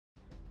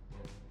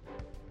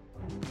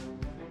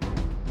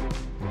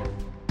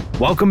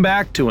Welcome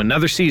back to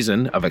another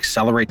season of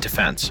Accelerate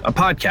Defense, a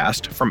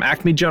podcast from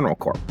Acme General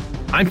Corp.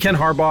 I'm Ken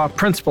Harbaugh,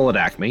 principal at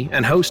Acme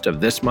and host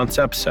of this month's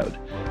episode.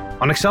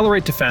 On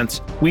Accelerate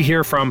Defense, we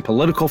hear from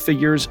political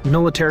figures,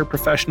 military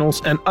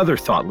professionals, and other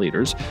thought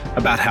leaders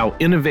about how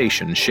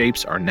innovation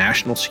shapes our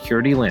national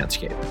security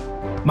landscape.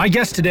 My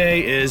guest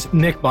today is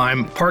Nick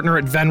Beim, partner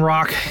at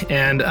Venrock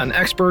and an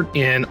expert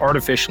in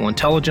artificial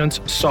intelligence,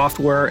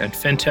 software, and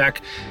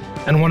fintech,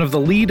 and one of the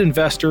lead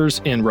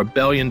investors in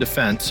Rebellion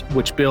Defense,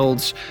 which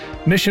builds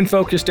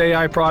mission-focused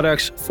AI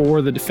products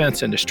for the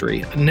defense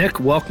industry.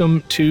 Nick,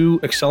 welcome to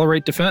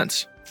Accelerate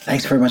Defense.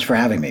 Thanks very much for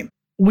having me.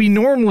 We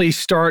normally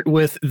start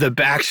with the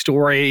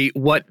backstory,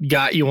 what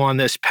got you on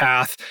this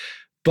path,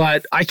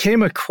 but I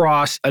came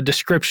across a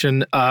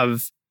description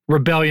of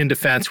Rebellion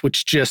Defense,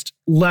 which just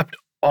leapt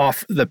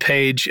off the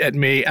page at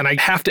me. And I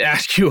have to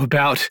ask you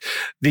about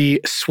the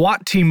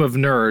SWAT team of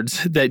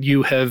nerds that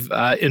you have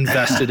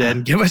invested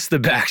in. Give us the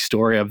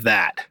backstory of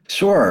that.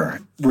 Sure.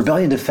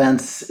 Rebellion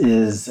Defense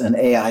is an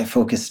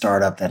AI-focused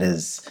startup that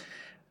is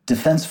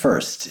defense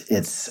first.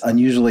 It's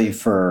unusually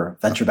for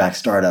venture-backed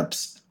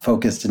startups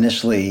focused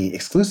initially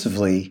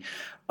exclusively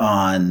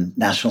on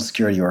national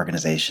security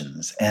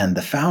organizations. And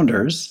the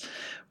founders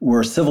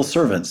were civil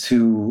servants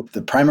who,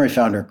 the primary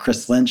founder,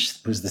 Chris Lynch,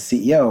 who's the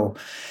CEO,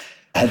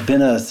 had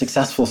been a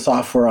successful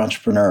software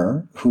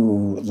entrepreneur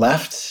who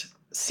left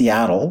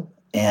Seattle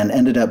and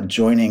ended up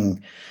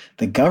joining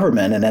the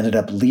government and ended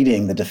up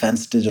leading the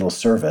Defense Digital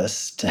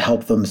Service to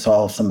help them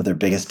solve some of their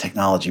biggest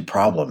technology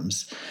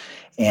problems.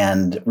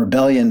 And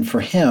Rebellion for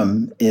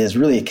him is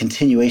really a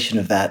continuation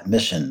of that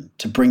mission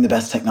to bring the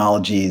best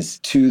technologies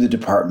to the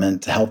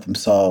department to help them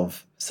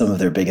solve some of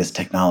their biggest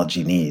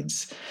technology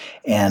needs.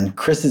 And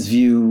Chris's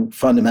view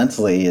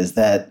fundamentally is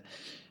that,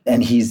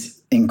 and he's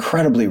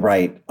incredibly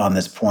right on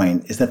this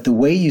point, is that the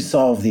way you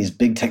solve these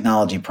big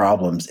technology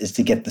problems is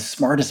to get the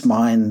smartest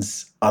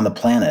minds on the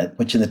planet,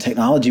 which in the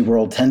technology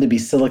world tend to be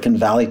Silicon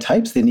Valley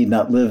types. They need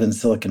not live in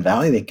Silicon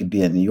Valley. They could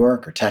be in New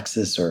York or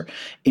Texas or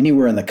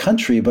anywhere in the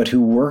country, but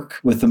who work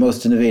with the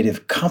most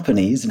innovative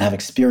companies and have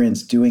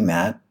experience doing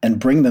that and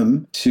bring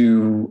them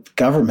to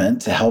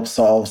government to help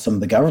solve some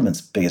of the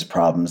government's biggest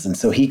problems. And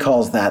so he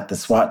calls that the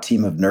SWAT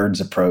team of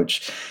nerds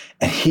approach.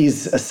 And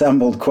he's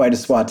assembled quite a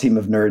SWAT team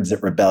of nerds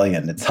at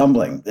Rebellion. It's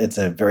humbling. It's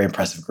a very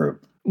impressive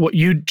group. What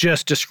you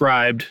just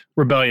described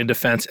Rebellion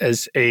Defense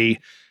as a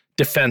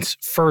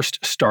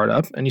defense-first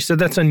startup, and you said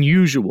that's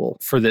unusual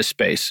for this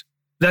space.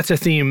 That's a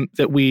theme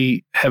that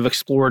we have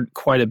explored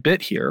quite a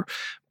bit here.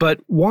 But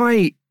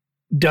why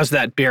does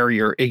that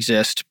barrier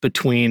exist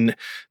between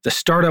the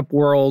startup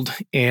world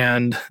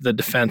and the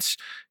defense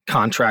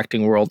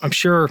contracting world? I'm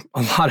sure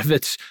a lot of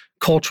it's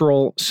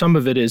cultural. Some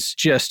of it is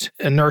just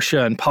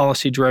inertia and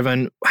policy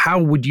driven.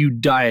 How would you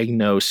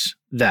diagnose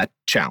that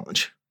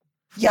challenge?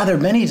 Yeah, there are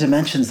many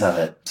dimensions of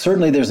it.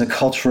 Certainly there's a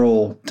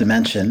cultural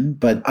dimension,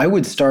 but I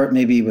would start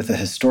maybe with a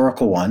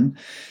historical one,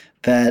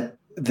 that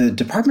the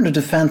Department of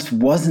Defense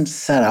wasn't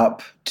set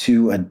up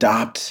to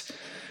adopt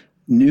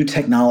new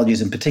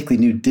technologies, and particularly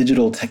new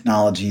digital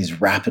technologies,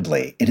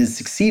 rapidly. It has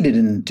succeeded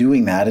in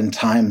doing that in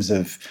times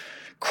of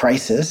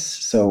crisis.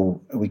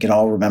 So we can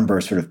all remember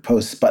sort of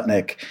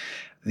post-Sputnik,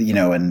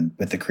 and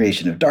with the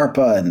creation of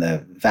DARPA and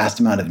the vast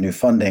amount of new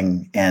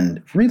funding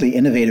and really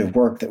innovative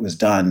work that was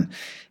done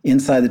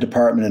inside the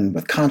department and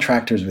with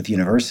contractors, with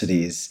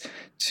universities,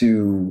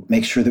 to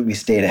make sure that we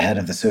stayed ahead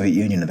of the Soviet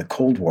Union and the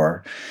Cold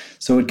War.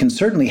 So it can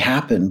certainly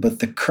happen, but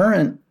the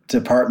current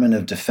Department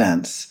of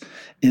Defense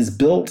is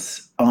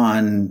built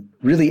on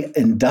really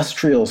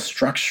industrial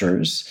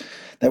structures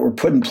that were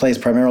put in place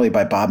primarily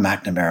by Bob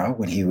McNamara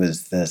when he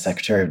was the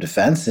Secretary of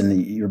Defense.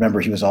 And you remember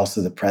he was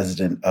also the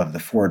president of the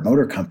Ford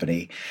Motor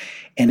Company.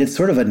 And it's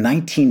sort of a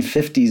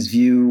 1950s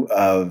view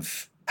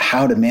of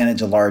how to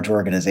manage a large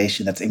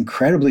organization that's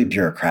incredibly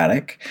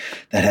bureaucratic,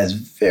 that has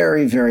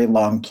very, very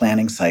long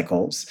planning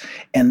cycles,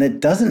 and that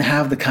doesn't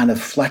have the kind of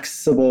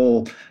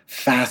flexible,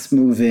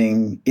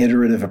 fast-moving,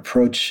 iterative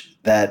approach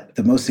that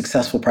the most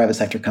successful private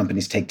sector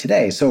companies take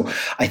today. So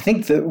I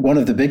think that one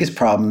of the biggest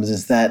problems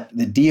is that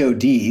the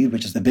DoD,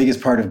 which is the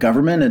biggest part of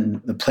government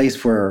and the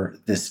place where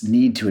this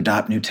need to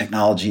adopt new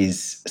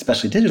technologies,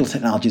 especially digital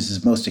technologies,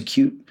 is most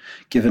acute,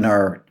 given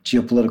our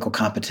geopolitical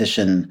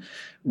competition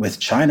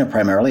with China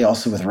primarily,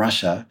 also with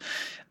Russia,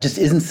 just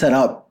isn't set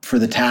up for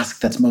the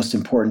task that's most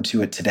important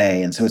to it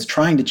today. And so it's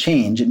trying to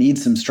change. It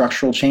needs some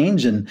structural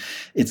change, and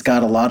it's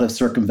got a lot of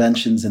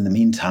circumventions in the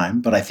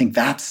meantime. But I think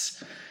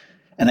that's,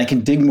 and I can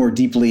dig more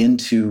deeply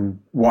into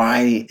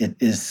why it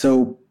is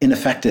so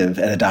ineffective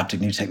at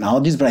adopting new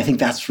technologies, but I think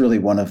that's really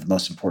one of the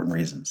most important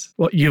reasons.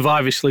 Well, you've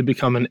obviously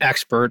become an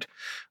expert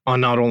on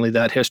not only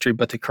that history,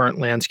 but the current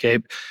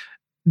landscape.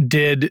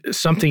 Did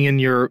something in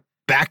your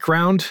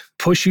background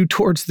push you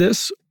towards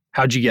this?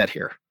 How'd you get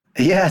here?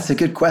 Yeah, it's a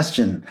good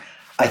question.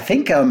 I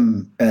think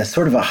I'm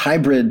sort of a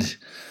hybrid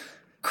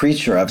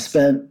creature. I've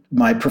spent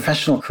my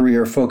professional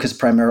career focused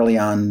primarily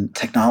on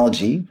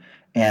technology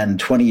and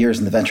 20 years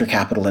in the venture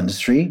capital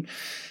industry.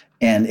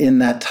 And in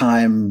that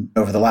time,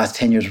 over the last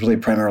 10 years, really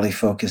primarily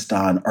focused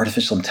on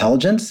artificial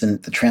intelligence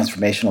and the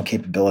transformational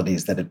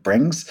capabilities that it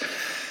brings.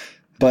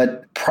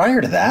 But prior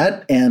to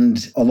that,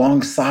 and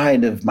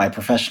alongside of my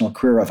professional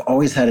career, I've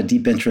always had a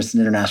deep interest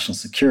in international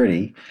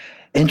security.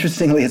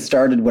 Interestingly, it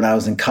started when I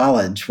was in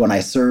college, when I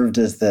served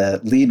as the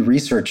lead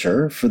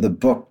researcher for the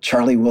book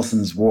Charlie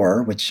Wilson's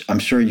War, which I'm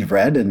sure you've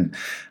read, and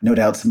no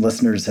doubt some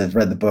listeners have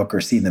read the book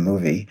or seen the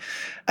movie.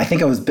 I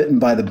think I was bitten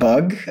by the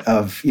bug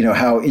of,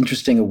 how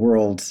interesting a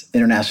world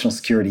international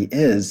security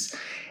is,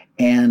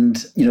 and,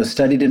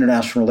 studied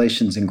international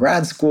relations in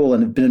grad school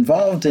and have been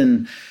involved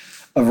in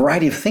a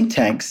variety of think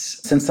tanks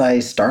since I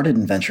started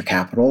in venture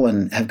capital,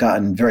 and have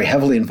gotten very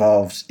heavily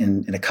involved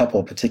in a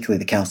couple, particularly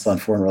the Council on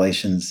Foreign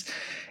Relations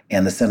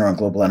and the Center on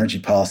Global Energy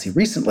Policy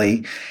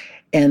recently.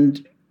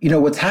 And,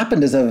 what's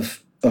happened as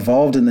I've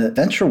evolved in the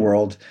venture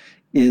world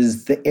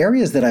is the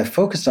areas that I've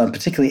focused on,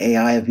 particularly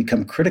AI, have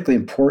become critically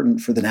important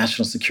for the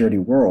national security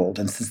world.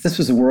 And since this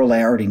was a world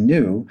I already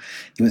knew,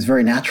 it was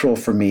very natural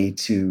for me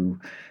to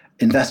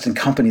invest in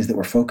companies that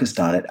were focused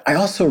on it. I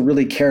also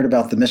really cared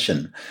about the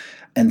mission.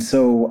 And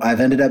so I've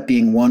ended up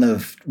being one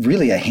of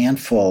really a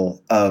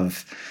handful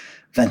of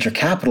venture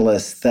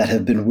capitalists that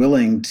have been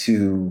willing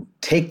to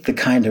take the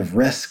kind of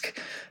risk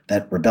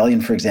that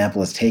Rebellion, for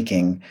example, is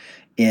taking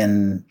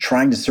in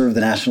trying to serve the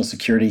national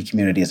security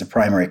community as a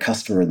primary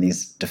customer in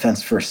these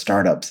defense-first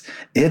startups.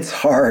 It's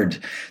hard.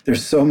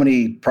 There's so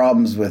many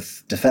problems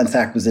with defense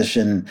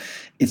acquisition.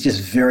 It's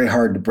just very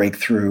hard to break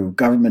through.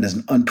 Government is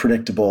an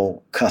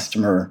unpredictable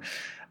customer,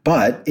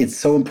 but it's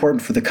so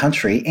important for the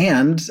country.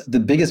 And the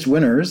biggest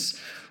winners,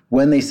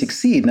 when they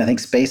succeed, and I think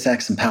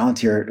SpaceX and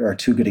Palantir are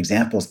two good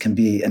examples, can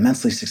be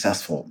immensely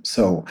successful.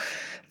 So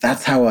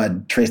that's how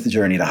I'd trace the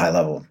journey at a high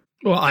level.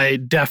 Well, I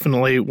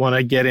definitely want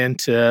to get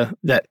into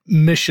that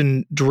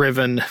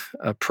mission-driven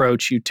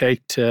approach you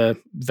take to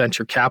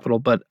venture capital,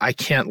 but I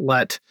can't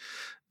let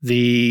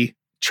the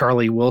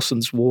Charlie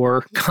Wilson's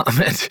War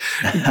comment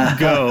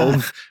go.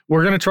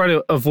 We're going to try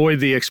to avoid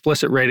the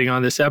explicit rating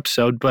on this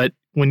episode, but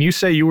when you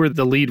say you were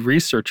the lead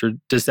researcher,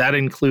 does that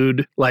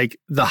include like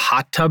the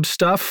hot tub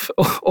stuff,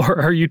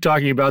 or are you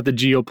talking about the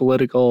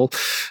geopolitical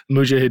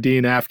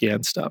Mujahideen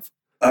Afghan stuff?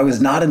 I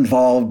was not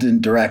involved in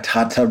direct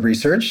hot tub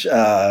research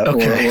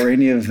or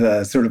any of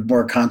the sort of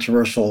more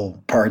controversial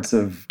parts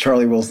of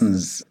Charlie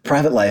Wilson's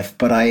private life,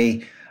 but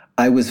I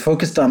was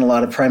focused on a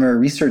lot of primary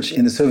research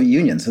in the Soviet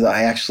Union. So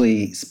I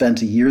actually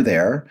spent a year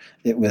there.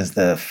 It was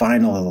the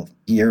final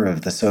year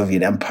of the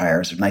Soviet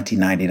Empire, so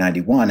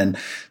 1990-91. And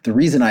the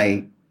reason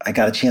I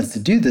got a chance to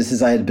do this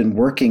is I had been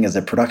working as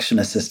a production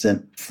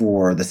assistant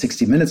for the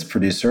 60 Minutes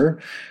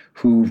producer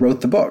who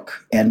wrote the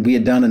book. And we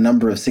had done a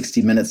number of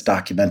 60 Minutes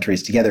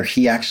documentaries together.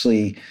 He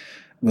actually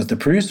was the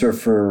producer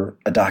for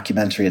a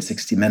documentary at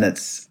 60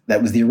 Minutes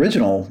that was the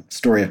original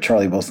story of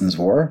Charlie Wilson's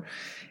War.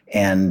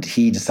 And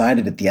he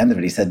decided at the end of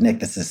it, he said, "Nick,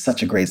 this is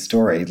such a great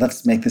story.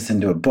 Let's make this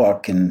into a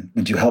book. And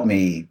would you help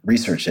me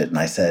research it?" And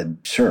I said,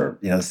 "Sure.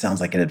 This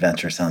sounds like an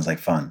adventure, sounds like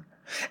fun."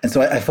 And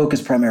so I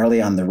focused primarily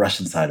on the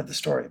Russian side of the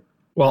story.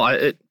 Well,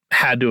 it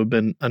had to have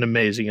been an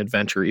amazing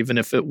adventure, even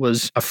if it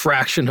was a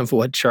fraction of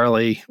what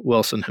Charlie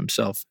Wilson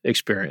himself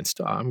experienced.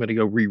 I'm going to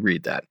go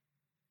reread that.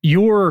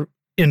 Your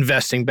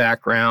investing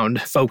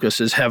background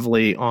focuses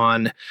heavily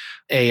on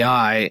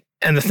AI.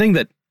 And the thing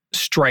that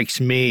strikes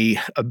me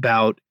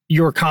about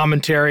your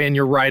commentary and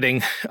your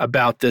writing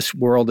about this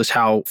world is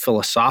how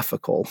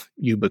philosophical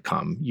you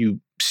become. You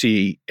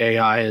see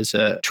AI as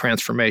a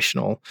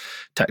transformational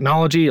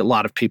technology. A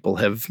lot of people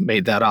have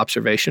made that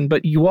observation,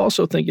 but you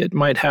also think it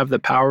might have the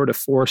power to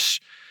force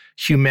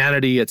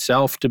humanity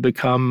itself to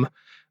become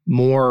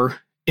more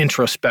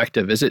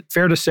introspective. Is it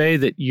fair to say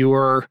that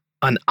you're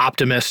an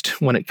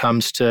optimist when it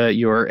comes to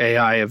your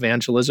AI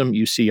evangelism?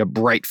 You see a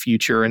bright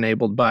future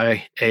enabled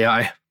by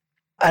AI?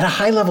 At a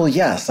high level,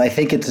 yes. I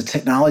think it's a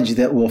technology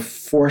that will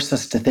force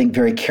us to think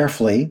very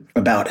carefully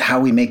about how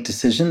we make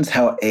decisions,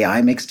 how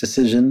AI makes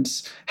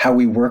decisions, how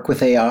we work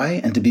with AI,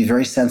 and to be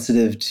very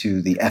sensitive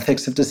to the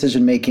ethics of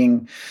decision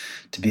making,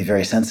 to be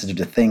very sensitive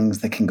to things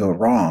that can go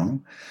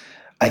wrong.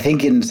 I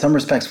think in some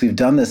respects, we've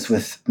done this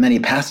with many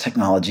past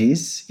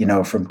technologies,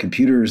 from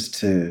computers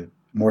to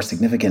more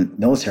significant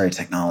military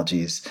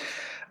technologies.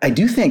 I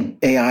do think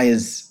AI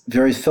is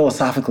very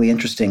philosophically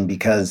interesting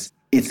because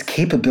its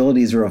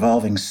capabilities are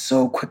evolving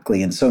so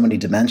quickly in so many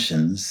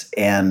dimensions,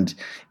 and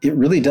it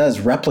really does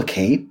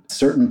replicate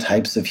certain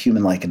types of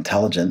human-like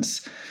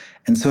intelligence.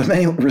 And so in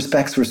many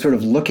respects, we're sort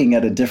of looking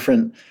at a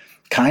different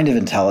kind of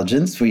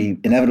intelligence. We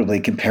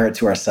inevitably compare it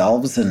to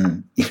ourselves,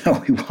 and we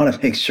want to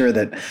make sure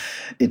that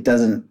it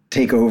doesn't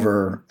take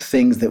over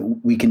things that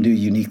we can do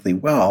uniquely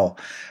well.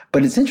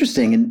 But it's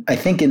interesting, and I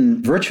think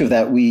in virtue of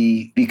that,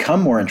 we become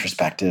more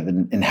introspective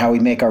in how we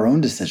make our own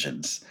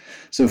decisions.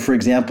 So, for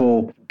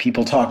example,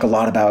 people talk a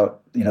lot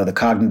about,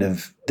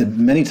 the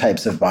many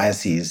types of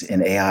biases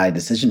in AI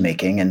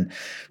decision-making, and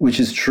which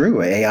is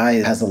true. AI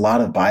has a lot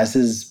of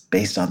biases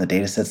based on the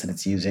data sets that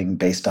it's using,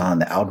 based on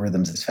the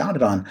algorithms it's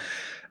founded on.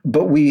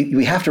 But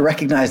we have to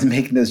recognize in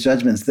making those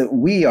judgments that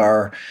we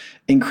are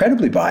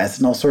incredibly biased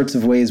in all sorts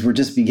of ways we're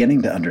just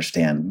beginning to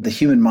understand. The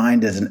human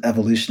mind is an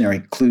evolutionary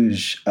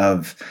kludge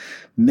of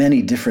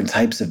many different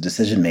types of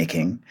decision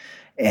making.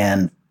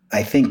 And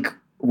I think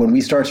when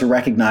we start to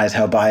recognize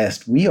how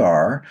biased we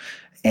are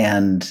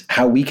and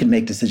how we can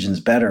make decisions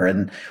better,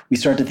 and we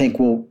start to think,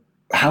 well,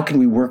 how can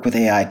we work with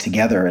AI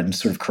together and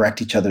sort of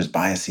correct each other's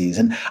biases?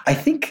 And I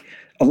think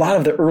a lot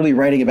of the early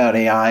writing about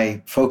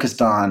AI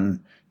focused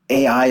on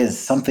AI is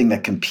something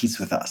that competes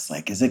with us.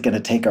 Like, is it going to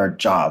take our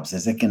jobs?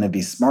 Is it going to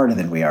be smarter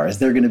than we are? Is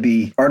there going to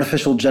be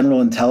artificial general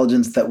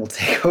intelligence that will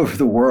take over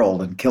the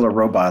world and killer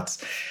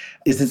robots?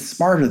 Is it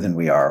smarter than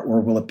we are,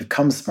 or will it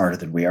become smarter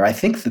than we are? I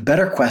think the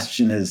better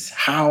question is,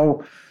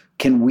 how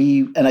can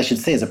we, and I should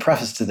say as a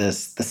preface to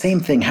this, the same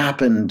thing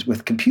happened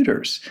with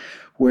computers,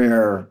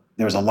 where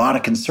there was a lot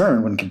of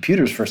concern when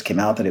computers first came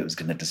out that it was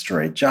going to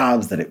destroy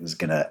jobs, that it was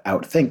going to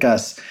outthink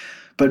us.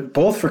 But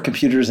both for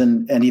computers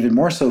and even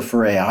more so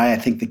for AI, I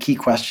think the key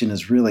question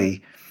is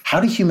really, how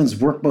do humans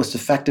work most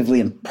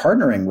effectively in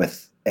partnering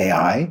with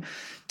AI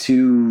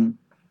to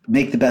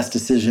make the best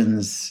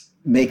decisions,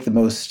 make the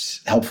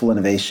most helpful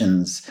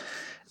innovations?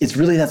 It's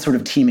really that sort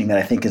of teaming that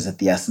I think is at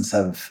the essence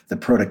of the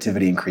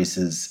productivity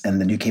increases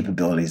and the new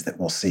capabilities that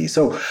we'll see.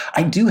 So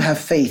I do have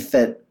faith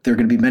that there are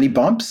going to be many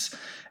bumps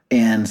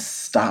and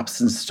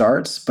stops and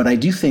starts, but I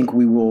do think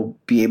we will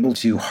be able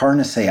to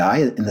harness AI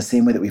in the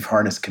same way that we've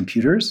harnessed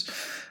computers,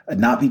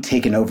 not be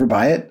taken over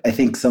by it. I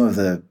think some of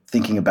the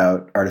thinking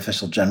about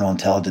artificial general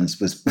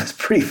intelligence was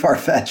pretty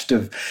far-fetched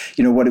of,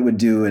 what it would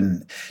do,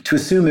 and to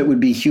assume it would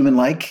be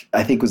human-like,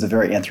 I think was a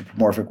very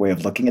anthropomorphic way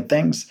of looking at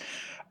things.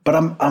 But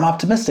I'm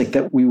optimistic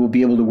that we will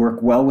be able to work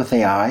well with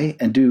AI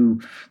and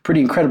do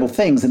pretty incredible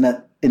things, and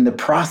that in the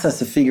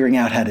process of figuring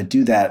out how to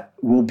do that,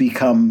 we'll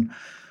become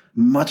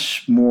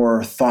much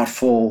more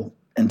thoughtful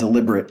and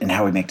deliberate in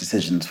how we make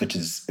decisions, which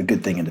is a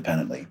good thing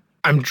independently.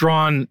 I'm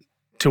drawn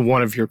to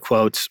one of your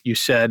quotes. You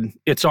said,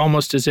 it's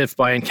almost as if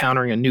by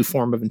encountering a new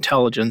form of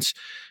intelligence,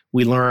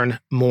 we learn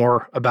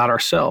more about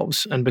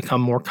ourselves and become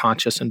more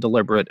conscious and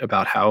deliberate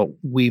about how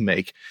we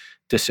make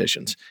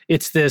decisions.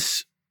 It's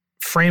this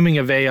framing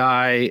of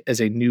AI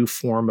as a new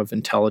form of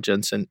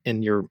intelligence. And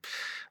in your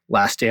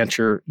last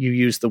answer, you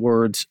used the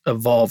words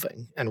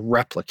evolving and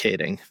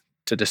replicating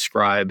to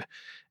describe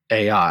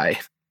AI.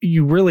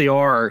 You really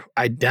are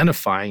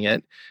identifying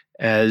it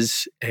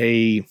as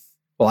I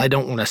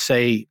don't want to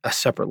say a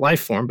separate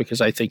life form,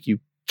 because I think you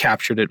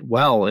captured it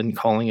well in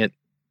calling it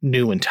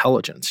new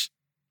intelligence.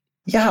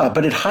 Yeah,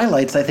 but it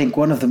highlights, I think,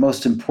 one of the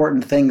most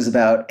important things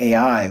about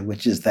AI,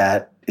 which is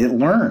that it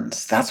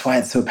learns. That's why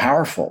it's so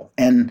powerful.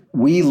 And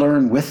we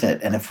learn with it.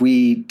 And if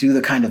we do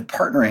the kind of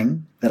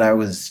partnering that I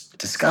was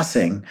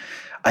discussing,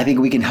 I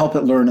think we can help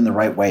it learn in the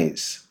right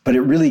ways. But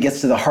it really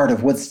gets to the heart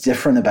of what's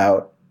different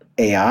about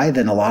AI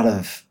than a lot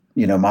of,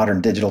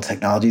 modern digital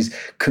technologies.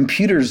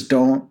 Computers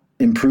don't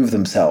improve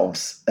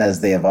themselves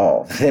as they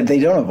evolve. They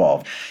don't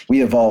evolve.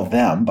 We evolve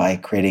them by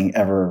creating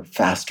ever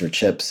faster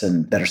chips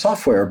and better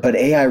software, but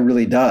AI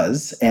really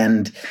does.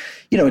 And,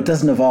 it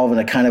doesn't evolve in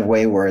a kind of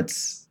way where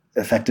it's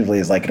effectively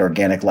is like an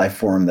organic life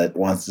form that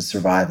wants to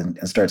survive and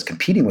starts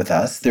competing with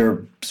us. There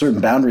are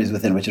certain boundaries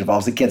within which it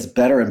evolves. It gets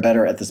better and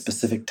better at the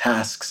specific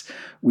tasks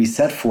we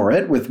set for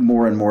it with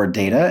more and more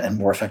data and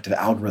more effective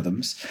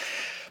algorithms.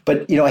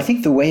 But, I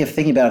think the way of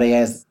thinking about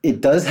AI is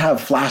it does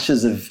have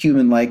flashes of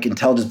human-like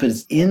intelligence, but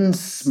it's in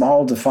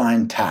small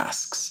defined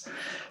tasks.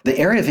 The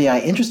area of AI,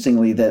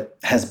 interestingly, that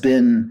has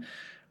been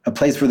a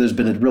place where there's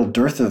been a real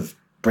dearth of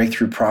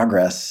breakthrough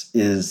progress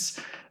is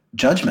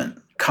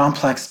judgment,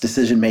 complex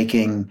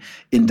decision-making,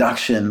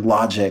 induction,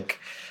 logic.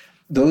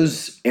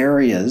 Those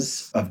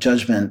areas of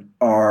judgment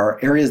are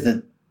areas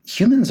that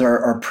humans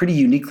are pretty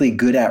uniquely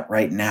good at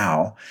right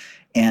now.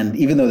 And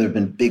even though there have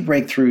been big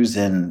breakthroughs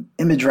in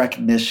image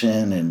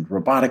recognition and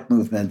robotic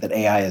movement that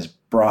AI has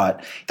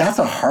brought, that's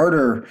a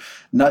harder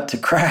nut to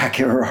crack,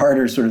 or a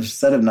harder sort of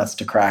set of nuts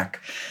to crack.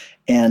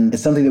 And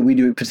it's something that we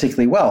do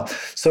particularly well.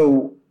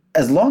 So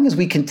as long as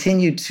we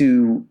continue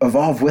to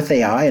evolve with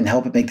AI and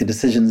help it make the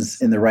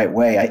decisions in the right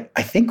way,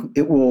 I think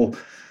it will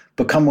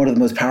become one of the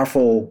most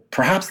powerful,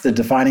 perhaps the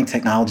defining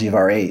technology of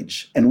our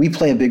age. And we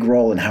play a big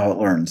role in how it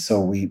learns.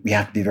 So we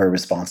have to be very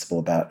responsible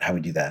about how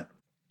we do that.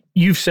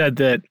 You've said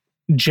that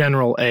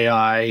general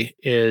AI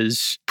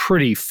is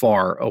pretty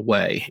far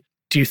away.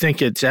 Do you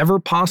think it's ever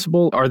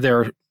possible? Are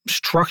there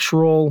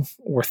structural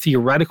or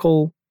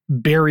theoretical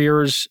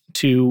barriers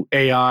to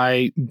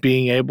AI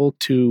being able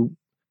to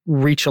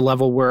reach a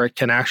level where it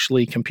can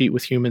actually compete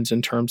with humans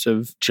in terms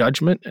of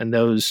judgment and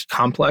those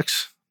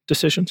complex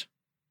decisions?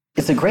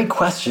 It's a great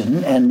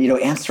question. And,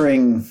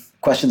 answering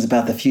questions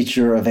about the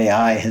future of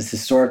AI has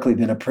historically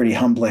been a pretty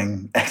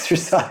humbling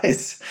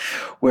exercise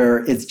where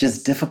it's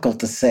just difficult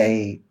to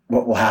say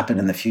what will happen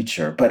in the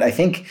future. But I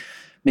think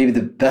maybe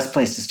the best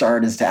place to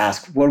start is to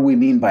ask, what do we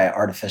mean by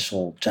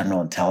artificial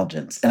general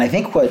intelligence? And I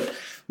think what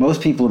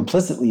most people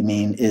implicitly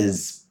mean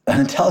is an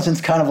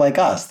intelligence kind of like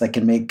us that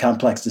can make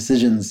complex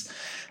decisions,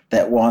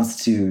 that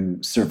wants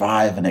to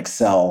survive and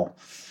excel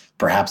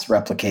perhaps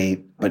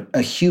replicate, but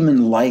a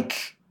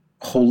human-like,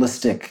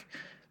 holistic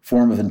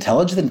form of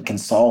intelligence that can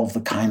solve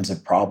the kinds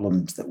of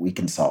problems that we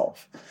can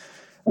solve,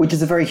 which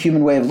is a very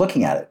human way of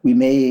looking at it. We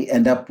may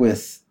end up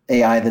with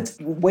AI that's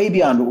way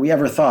beyond what we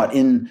ever thought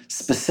in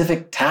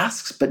specific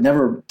tasks, but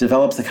never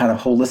develops the kind of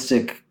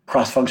holistic,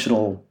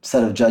 cross-functional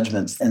set of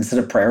judgments and set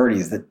of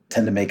priorities that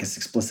tend to make us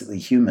explicitly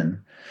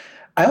human.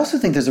 I also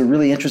think there's a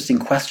really interesting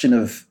question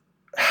of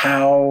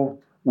how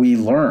we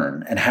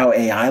learn and how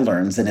AI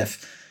learns, and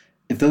if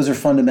those are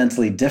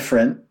fundamentally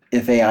different,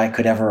 if AI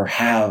could ever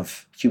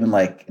have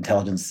human-like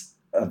intelligence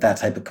of that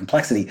type of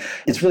complexity.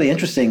 It's really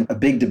interesting. A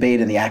big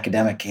debate in the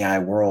academic AI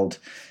world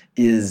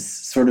is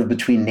sort of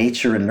between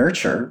nature and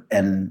nurture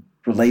and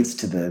relates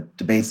to the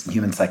debates in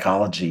human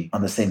psychology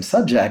on the same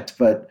subject,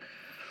 but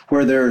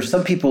where there are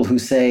some people who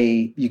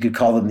say, you could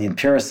call them the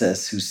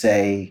empiricists, who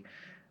say,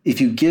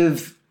 if you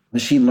give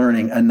machine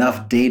learning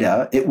enough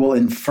data, it will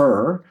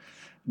infer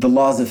the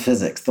laws of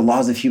physics, the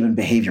laws of human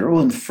behavior. It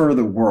will infer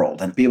the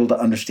world and be able to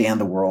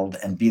understand the world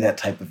and be that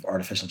type of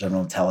artificial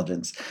general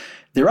intelligence.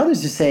 There are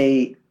others who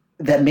say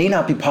that may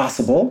not be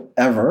possible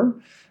ever.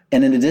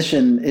 And in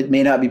addition, it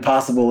may not be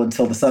possible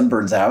until the sun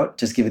burns out,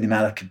 just given the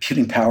amount of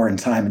computing power and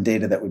time and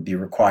data that would be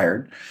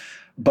required.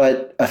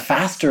 But a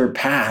faster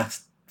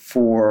path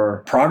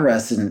for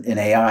progress in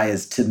AI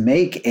is to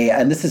make AI,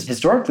 and this has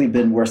historically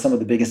been where some of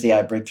the biggest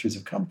AI breakthroughs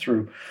have come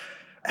through,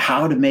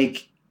 how to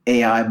make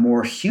AI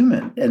more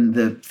human. And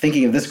the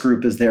thinking of this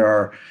group is there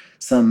are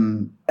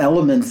some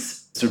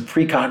elements, sort of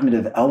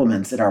precognitive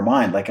elements in our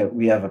mind, like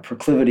we have a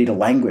proclivity to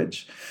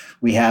language.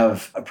 We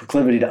have a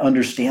proclivity to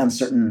understand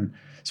certain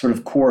sort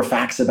of core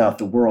facts about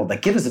the world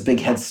that give us a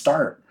big head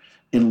start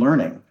in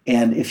learning.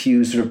 And if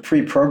you sort of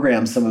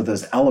pre-program some of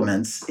those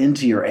elements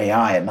into your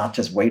AI and not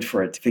just wait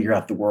for it to figure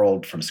out the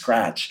world from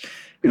scratch,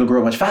 it'll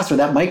grow much faster.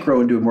 That might grow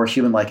into a more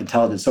human-like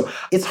intelligence. So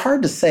it's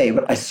hard to say,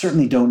 but I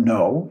certainly don't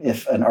know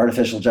if an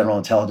artificial general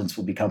intelligence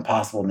will become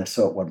possible, and if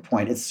so, at what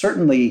point. It's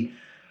certainly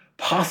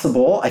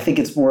possible. I think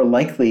it's more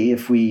likely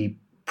if we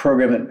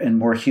program it in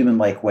more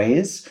human-like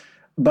ways.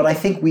 But I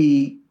think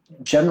we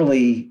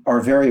generally are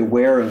very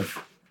aware of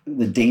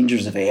the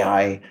dangers of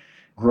AI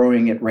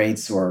growing at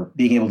rates or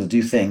being able to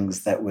do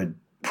things that would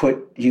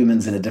put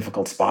humans in a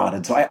difficult spot.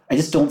 And so I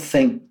just don't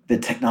think the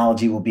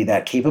technology will be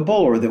that capable,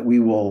 or that we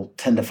will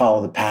tend to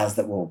follow the paths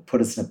that will put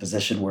us in a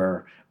position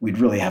where we'd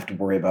really have to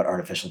worry about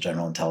artificial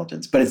general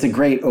intelligence. But it's a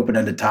great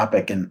open-ended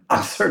topic, and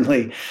I'm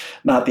certainly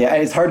not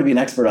it's hard to be an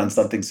expert on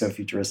something so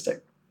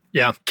futuristic.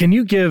 Yeah. Can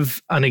you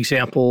give an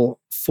example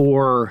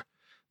for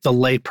the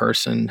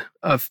layperson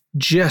of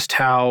just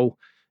how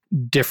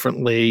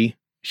differently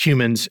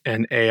humans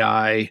and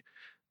AI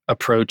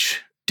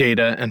approach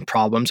data and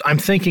problems? I'm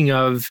thinking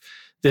of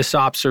this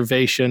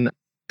observation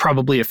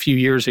probably a few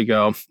years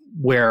ago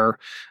where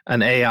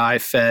an AI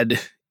fed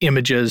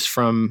images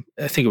from,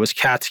 I think it was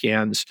CAT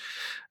scans,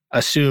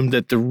 assumed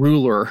that the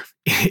ruler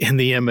in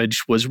the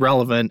image was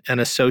relevant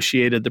and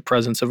associated the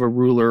presence of a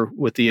ruler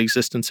with the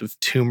existence of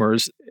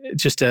tumors.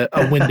 Just a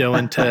window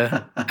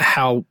into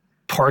how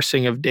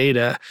parsing of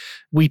data,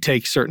 we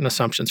take certain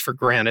assumptions for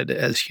granted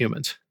as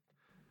humans.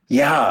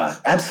 Yeah,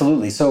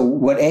 absolutely. So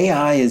what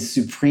AI is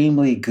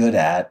supremely good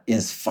at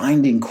is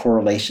finding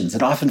correlations,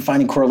 and often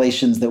finding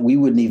correlations that we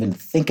wouldn't even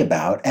think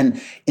about, and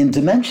in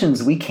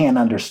dimensions we can't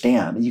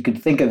understand. You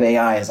could think of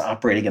AI as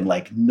operating in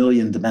like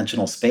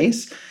million-dimensional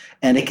space,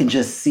 and it can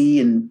just see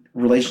in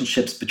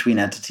relationships between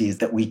entities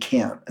that we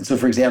can't. And so,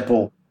 for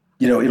example,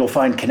 it'll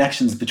find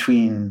connections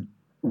between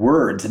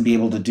words and be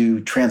able to do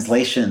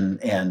translation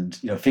and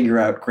figure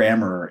out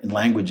grammar and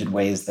language in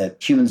ways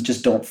that humans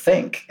just don't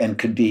think, and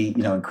could be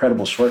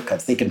incredible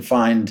shortcuts. They can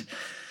find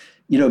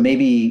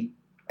maybe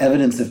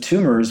evidence of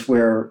tumors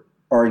where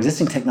our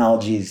existing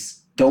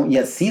technologies don't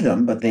yet see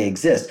them, but they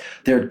exist.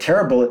 They're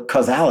terrible at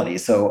causality.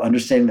 So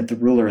understanding that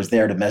the ruler is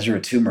there to measure a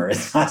tumor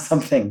is not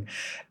something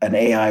an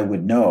AI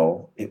would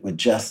know. It would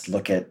just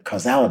look at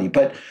causality.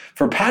 But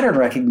for pattern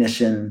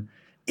recognition,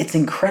 it's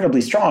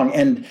incredibly strong,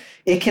 and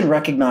it can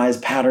recognize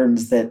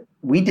patterns that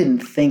we didn't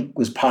think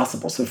was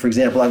possible. So, for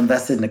example, I've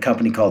invested in a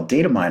company called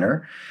Data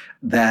Miner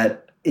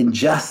that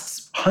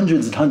ingests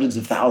hundreds and hundreds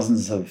of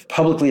thousands of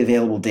publicly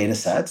available data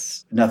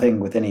sets, nothing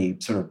with any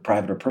sort of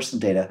private or personal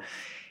data,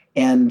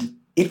 and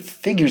it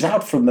figures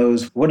out from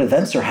those what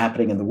events are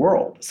happening in the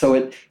world. So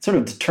it sort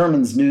of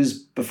determines news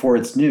before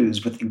it's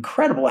news with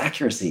incredible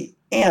accuracy,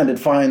 and it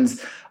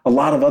finds a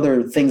lot of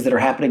other things that are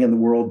happening in the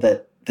world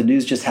that the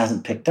news just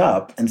hasn't picked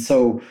up. And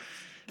so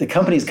the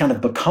company's kind of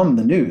become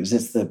the news.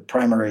 It's the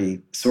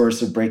primary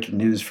source of breaking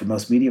news for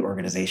most media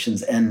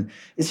organizations. And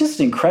it's just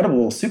an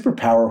incredible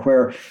superpower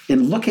where,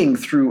 in looking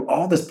through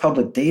all this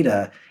public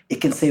data, it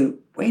can say,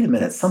 wait a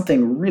minute,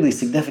 something really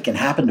significant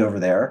happened over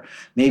there.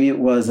 Maybe it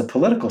was a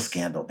political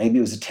scandal. Maybe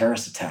it was a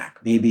terrorist attack.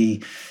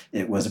 Maybe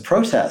it was a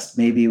protest.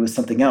 Maybe it was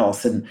something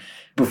else. And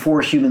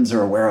before humans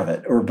are aware of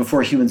it, or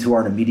before humans who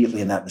aren't immediately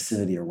in that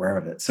vicinity are aware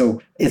of it.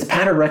 So it's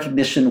pattern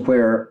recognition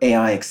where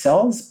AI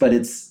excels, but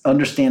it's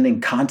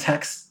understanding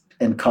context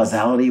and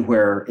causality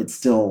where it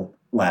still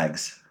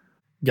lags.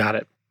 Got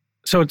it.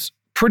 So it's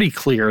pretty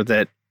clear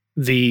that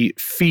the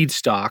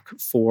feedstock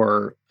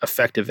for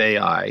effective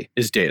AI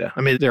is data.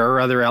 I mean, there are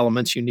other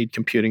elements. You need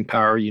computing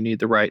power, you need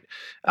the right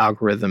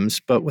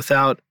algorithms, but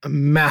without a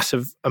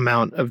massive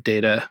amount of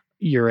data,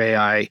 your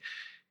AI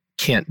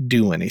can't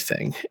do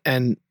anything.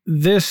 And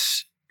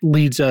this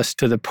leads us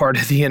to the part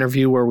of the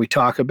interview where we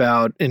talk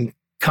about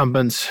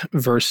incumbents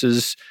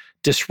versus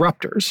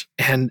disruptors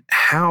and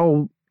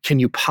how can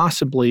you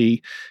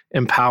possibly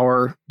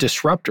empower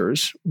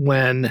disruptors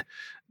when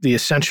the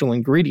essential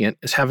ingredient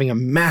is having a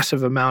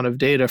massive amount of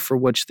data for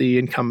which the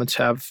incumbents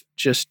have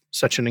just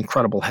such an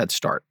incredible head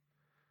start?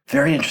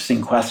 Very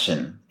interesting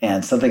question,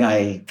 and something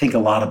I think a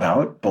lot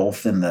about,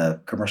 both in the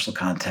commercial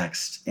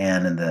context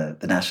and in the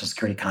national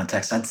security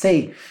context. I'd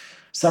say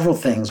several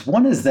things.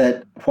 One is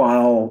that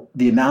while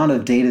the amount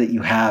of data that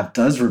you have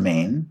does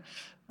remain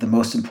the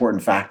most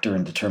important factor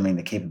in determining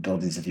the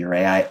capabilities of your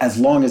AI, as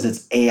long as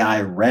it's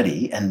AI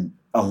ready, and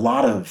a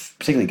lot of,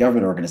 particularly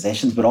government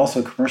organizations, but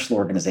also commercial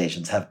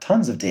organizations have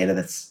tons of data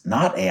that's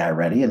not AI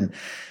ready. And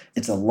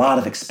it's a lot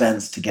of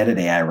expense to get it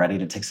AI ready.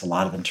 And it takes a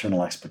lot of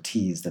internal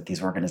expertise that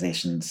these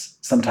organizations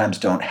sometimes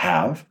don't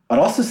have. I'd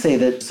also say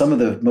that some of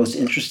the most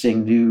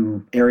interesting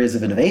new areas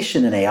of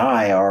innovation in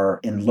AI are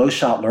in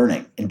low-shot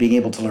learning and being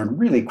able to learn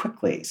really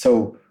quickly.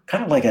 So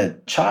kind of like a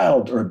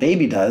child or a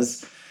baby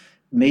does,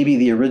 maybe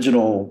the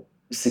original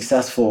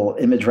successful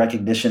image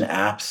recognition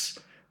apps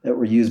that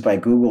were used by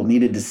Google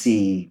needed to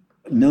see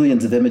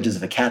millions of images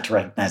of a cat to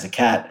recognize a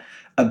cat.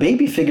 A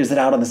baby figures it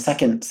out on the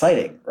second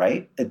sighting,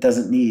 right? It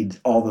doesn't need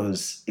all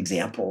those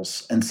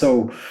examples. And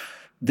so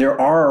there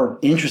are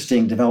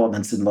interesting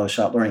developments in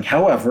low-shot learning.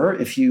 However,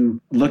 if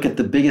you look at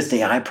the biggest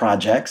AI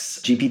projects,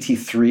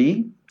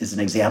 GPT-3 is an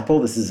example.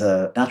 This is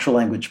a natural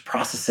language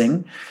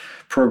processing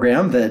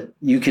program that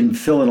you can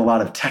fill in a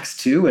lot of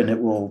text to, and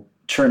it will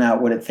churn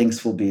out what it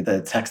thinks will be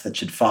the text that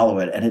should follow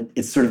it. And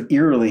it's sort of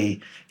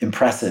eerily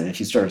impressive. If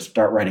you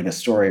start writing a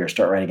story or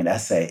start writing an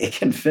essay, it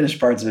can finish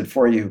parts of it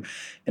for you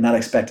in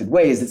unexpected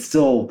ways. It's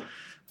still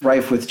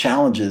rife with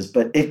challenges,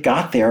 but it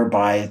got there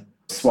by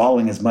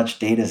swallowing as much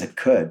data as it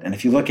could. And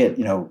if you look at,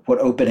 what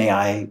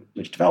OpenAI,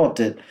 which developed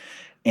it,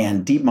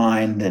 and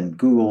DeepMind and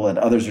Google and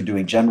others are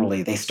doing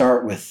generally, they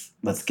start with,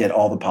 let's get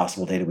all the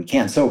possible data we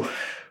can. So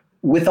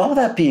with all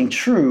that being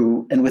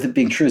true, and with it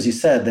being true, as you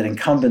said, that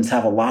incumbents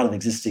have a lot of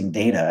existing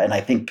data, and I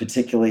think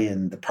particularly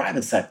in the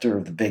private sector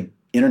of the big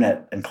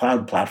internet and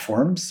cloud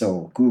platforms,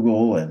 so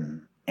Google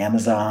and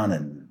Amazon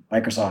and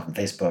Microsoft and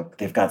Facebook,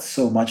 they've got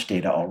so much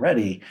data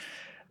already.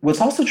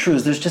 What's also true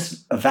is there's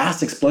just a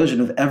vast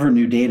explosion of ever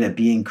new data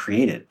being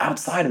created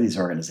outside of these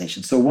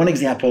organizations. So one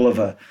example of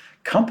a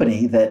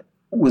company that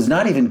was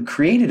not even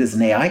created as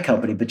an AI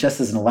company, but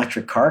just as an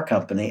electric car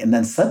company, and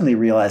then suddenly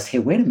realized, hey,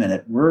 wait a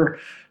minute, we're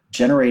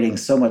generating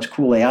so much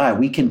cool AI,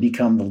 we can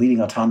become the leading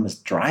autonomous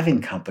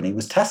driving company,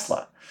 was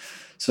Tesla.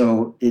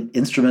 So it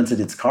instrumented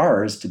its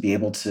cars to be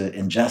able to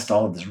ingest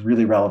all of this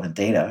really relevant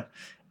data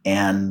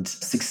and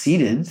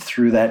succeeded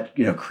through that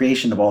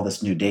creation of all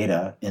this new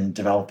data in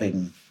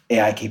developing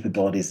AI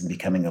capabilities and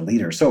becoming a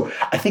leader. So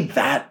I think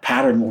that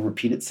pattern will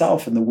repeat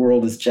itself, and the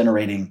world is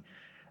generating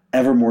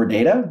ever more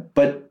data.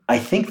 But I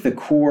think the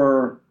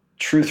core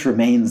truth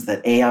remains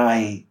that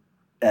AI,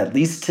 at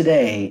least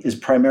today, is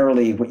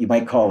primarily what you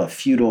might call a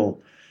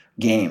feudal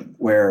game,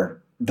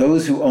 where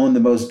those who own the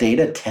most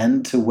data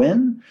tend to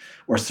win,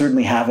 or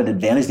certainly have an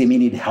advantage. They may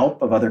need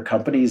help of other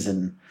companies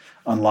in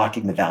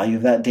unlocking the value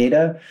of that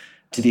data.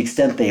 To the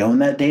extent they own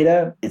that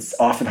data, it's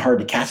often hard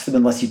to catch them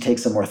unless you take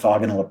some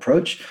orthogonal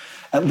approach,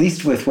 at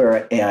least with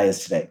where AI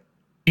is today.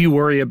 Do you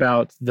worry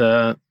about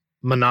the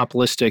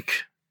monopolistic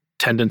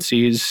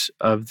tendencies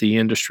of the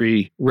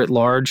industry writ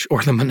large,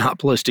 or the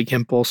monopolistic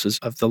impulses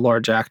of the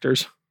large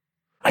actors?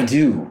 I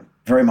do,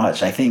 very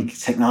much. I think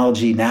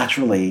technology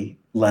naturally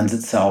lends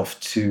itself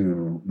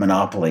to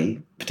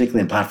monopoly,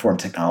 particularly in platform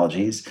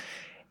technologies.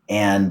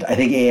 And I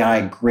think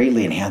AI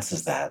greatly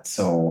enhances that.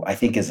 So I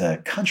think as a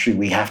country,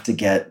 we have to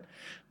get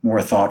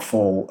more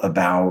thoughtful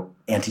about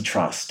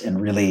antitrust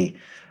and really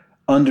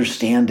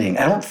understanding.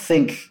 I don't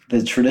think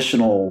the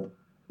traditional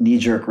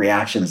knee-jerk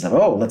reactions of,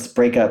 let's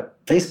break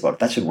up Facebook,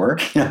 that should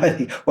work. I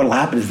think what will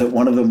happen is that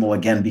one of them will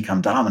again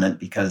become dominant,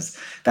 because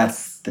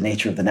that's the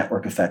nature of the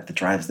network effect that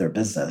drives their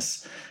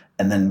business.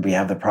 And then we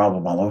have the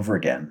problem all over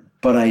again.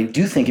 But I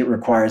do think it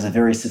requires a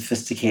very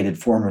sophisticated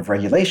form of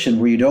regulation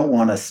where you don't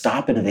want to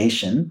stop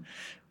innovation,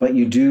 but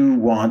you do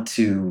want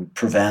to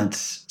prevent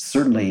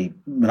certainly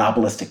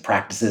monopolistic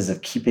practices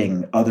of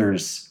keeping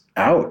others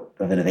out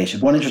of innovation.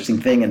 One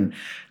interesting thing in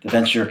the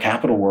venture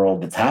capital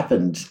world that's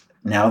happened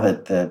now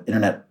that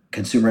the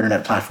consumer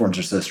internet platforms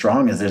are so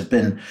strong is there's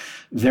been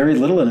very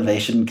little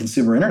innovation in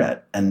consumer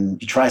internet.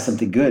 And you try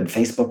something good,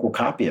 Facebook will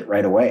copy it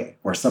right away,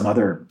 or some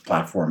other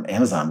platform,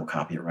 Amazon, will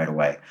copy it right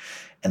away.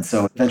 And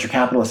so venture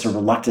capitalists are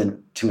reluctant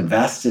to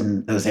invest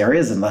in those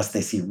areas unless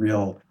they see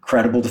real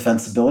credible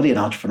defensibility, and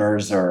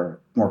entrepreneurs are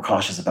more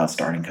cautious about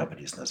starting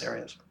companies in those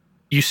areas.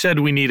 You said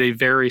we need a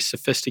very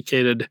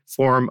sophisticated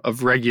form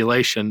of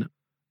regulation.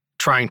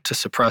 trying to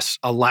suppress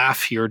a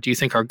laugh here. Do you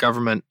think our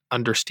government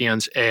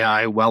understands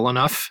AI well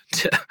enough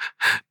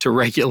to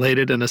regulate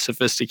it in a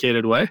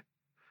sophisticated way?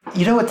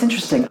 It's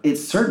interesting. It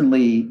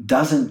certainly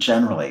doesn't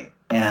generally.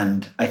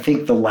 And I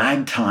think the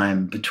lag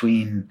time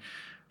between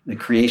the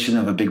creation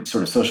of a big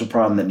sort of social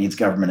problem that needs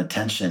government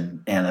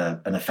attention and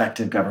an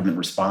effective government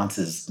response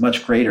is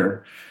much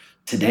greater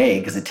today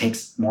because it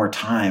takes more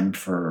time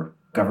for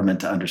government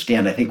to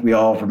understand. I think we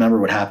all remember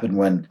what happened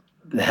when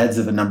the heads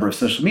of a number of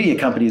social media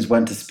companies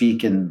went to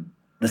speak in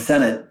the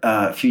Senate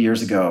a few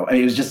years ago. I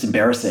mean, it was just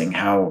embarrassing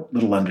how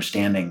little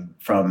understanding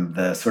from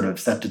the sort of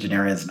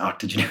septuagenarians and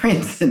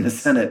octogenarians in the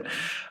Senate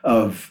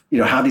of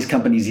how these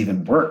companies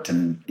even worked,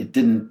 and it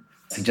didn't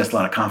suggest a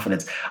lot of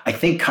confidence. I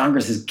think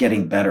Congress is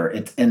getting better.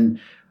 And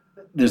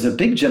there's a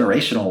big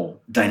generational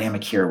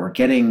dynamic here. We're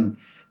getting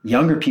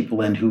younger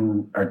people in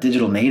who are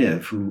digital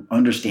native, who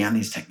understand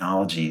these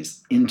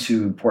technologies,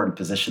 into important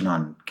position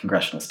on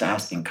congressional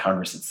staffs, in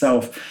Congress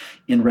itself,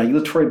 in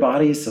regulatory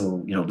bodies.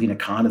 So, Lena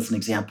Khan is an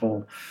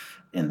example,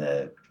 in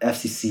the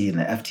FCC and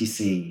the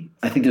FTC.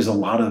 I think there's a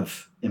lot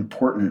of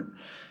important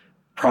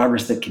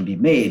progress that can be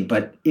made,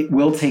 but it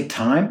will take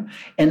time.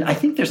 And I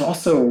think there's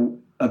also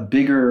a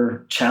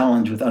bigger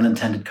challenge with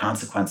unintended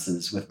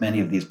consequences with many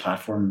of these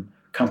platform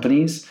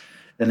companies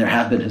than there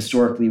have been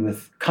historically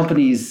with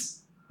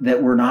companies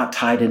that were not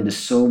tied into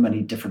so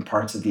many different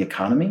parts of the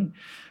economy.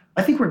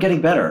 I think we're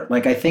getting better.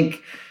 I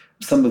think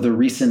some of the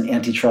recent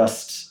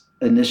antitrust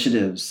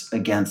initiatives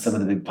against some of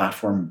the big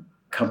platform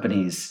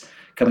companies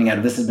coming out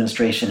of this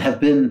administration have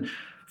been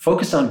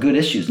focused on good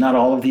issues, not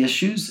all of the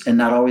issues, and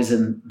not always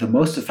in the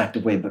most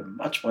effective way, but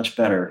much, much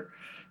better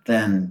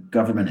than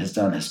government has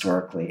done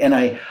historically. And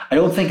I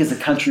don't think as a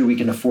country we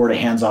can afford a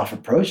hands-off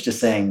approach to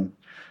saying,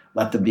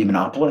 let them be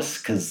monopolists,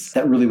 because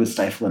that really would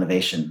stifle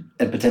innovation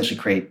and potentially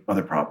create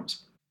other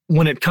problems.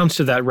 When it comes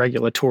to that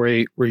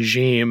regulatory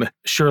regime,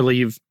 surely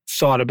you've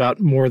thought about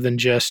more than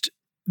just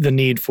the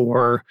need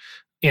for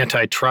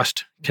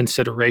antitrust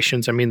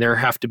considerations. I mean, there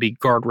have to be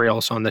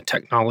guardrails on the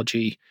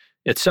technology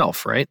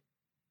itself, right?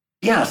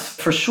 Yes,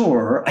 for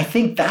sure. I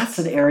think that's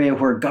an area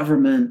where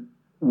government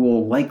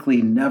will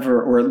likely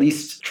never, or at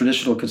least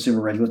traditional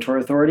consumer regulatory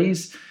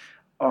authorities,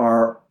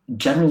 are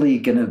generally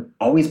going to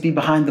always be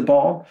behind the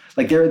ball.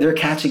 They're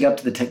catching up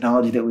to the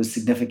technology that was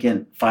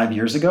significant 5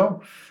 years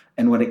ago.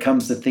 And when it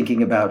comes to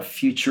thinking about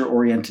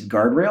future-oriented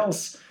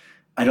guardrails,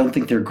 I don't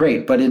think they're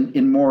great. But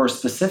in more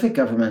specific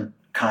government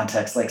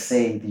contexts, like,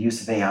 say, the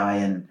use of AI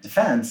in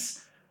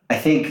defense, I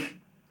think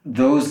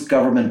those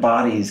government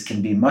bodies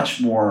can be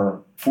much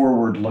more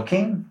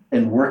forward-looking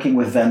in working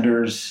with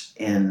vendors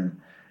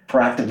in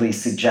proactively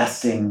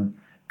suggesting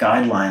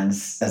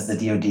guidelines, as the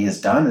DoD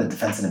has done. The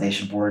Defense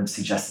Innovation Board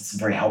suggested some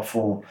very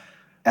helpful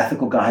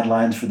ethical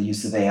guidelines for the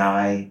use of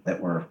AI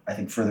that were, I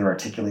think, further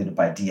articulated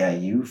by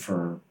DIU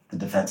for the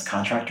defense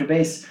contractor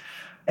base.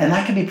 And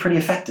that can be pretty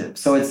effective.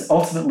 So it's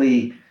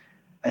ultimately,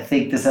 I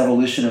think this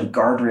evolution of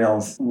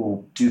guardrails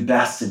will do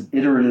best in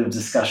iterative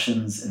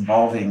discussions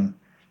involving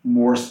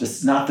more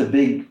not the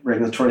big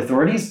regulatory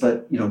authorities,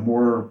 but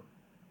more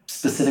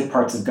specific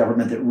parts of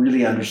government that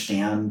really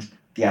understand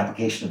the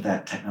application of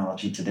that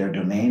technology to their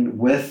domain,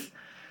 with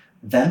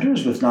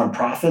vendors, with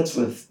nonprofits,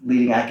 with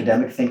leading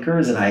academic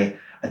thinkers. And I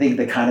think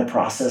the kind of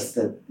process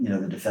that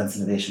the Defense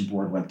Innovation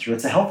Board went through,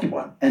 it's a healthy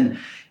one. And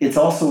it's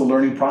also a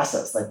learning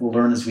process. We'll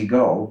learn as we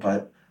go,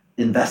 but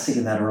investing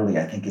in that early,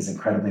 I think, is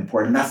incredibly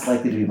important. And that's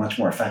likely to be much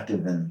more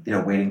effective than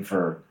waiting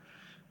for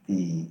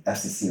the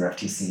FCC or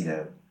FTC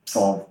to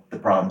solve the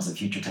problems of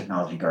future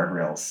technology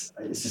guardrails.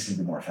 It's just going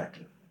to be more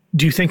effective.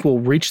 Do you think we'll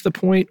reach the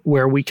point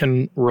where we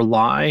can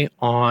rely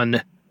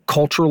on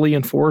culturally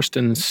enforced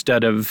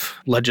instead of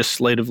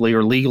legislatively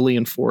or legally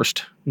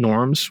enforced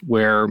norms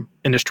where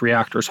industry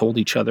actors hold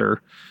each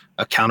other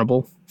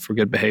accountable for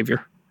good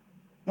behavior?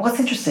 Well, it's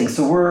interesting.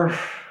 So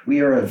we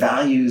are a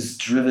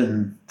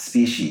values-driven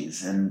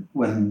species, and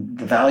when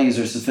the values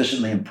are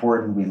sufficiently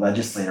important, we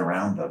legislate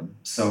around them.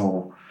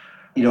 So,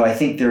 I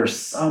think there are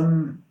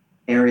some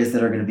areas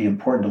that are going to be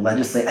important to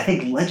legislate. I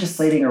think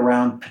legislating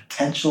around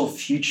potential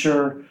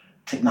future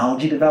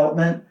technology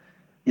development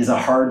is a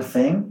hard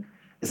thing.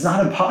 It's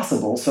not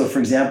impossible. So, for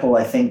example,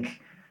 I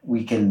think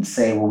we can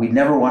say, well, we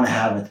never want to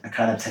have a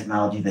kind of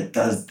technology that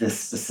does this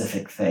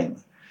specific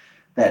thing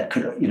that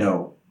could,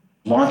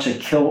 launch a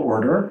kill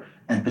order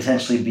and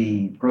potentially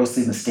be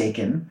grossly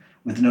mistaken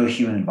with no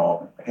human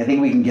involvement. I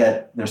think we can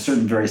there's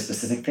certain very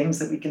specific things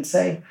that we can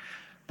say,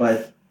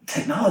 but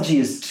technology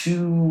is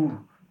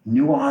too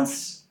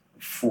nuanced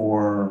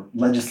for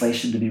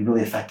legislation to be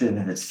really effective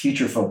if it's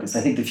future focused.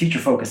 I think the future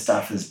focused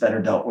stuff is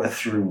better dealt with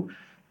through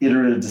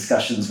iterative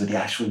discussions with the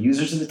actual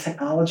users of the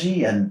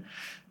technology and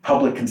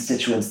public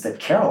constituents that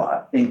care a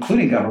lot,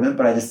 including government.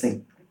 But I just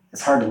think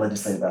it's hard to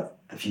legislate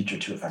about the future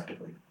too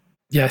effectively.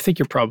 Yeah, I think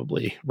you're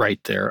probably right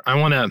there. I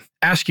want to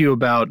ask you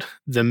about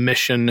the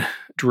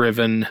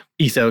mission-driven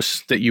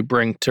ethos that you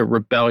bring to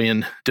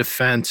rebellion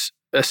defense,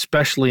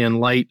 especially in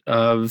light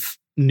of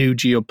new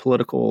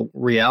geopolitical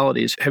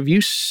realities. Have you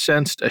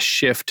sensed a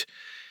shift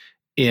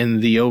in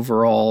the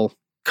overall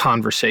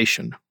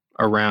conversation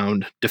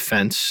around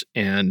defense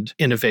and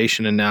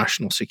innovation and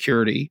national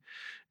security,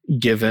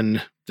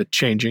 given the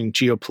changing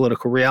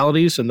geopolitical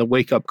realities and the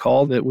wake-up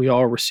call that we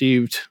all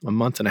received a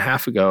month and a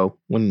half ago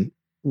when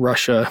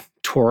Russia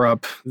tore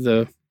up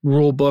the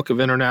rule book of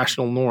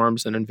international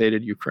norms and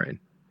invaded Ukraine.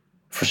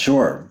 For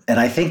sure. And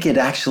I think it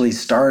actually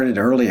started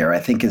earlier. I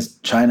think as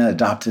China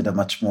adopted a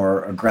much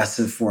more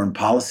aggressive foreign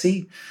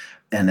policy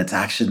and its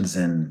actions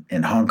in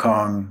Hong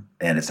Kong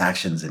and its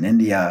actions in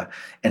India,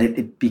 and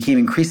it became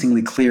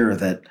increasingly clear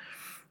that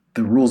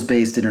the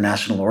rules-based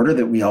international order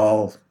that we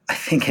all, I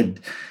think,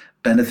 had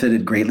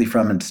benefited greatly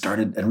from and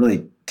started and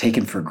really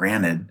taken for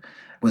granted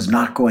was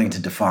not going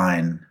to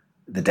define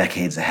the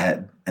decades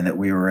ahead, and that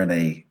we were in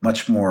a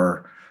much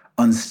more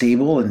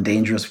unstable and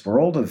dangerous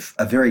world of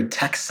a very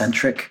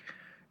tech-centric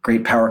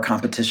great power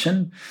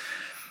competition.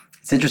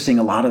 It's interesting,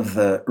 a lot of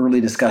the early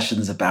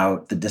discussions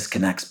about the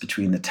disconnects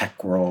between the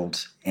tech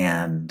world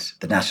and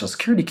the national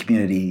security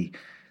community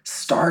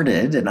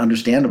started, and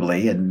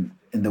understandably, in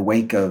the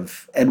wake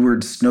of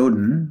Edward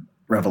Snowden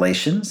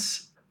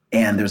revelations.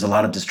 And there's a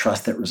lot of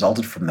distrust that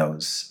resulted from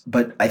those.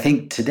 But I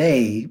think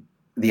today,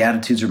 the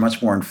attitudes are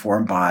much more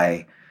informed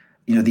by,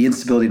 the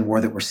instability and war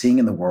that we're seeing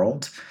in the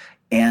world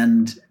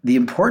and the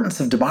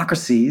importance of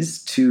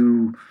democracies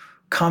to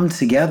come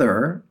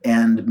together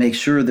and make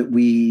sure that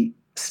we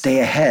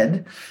stay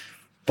ahead,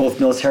 both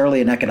militarily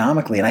and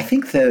economically. And I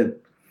think that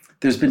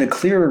there's been a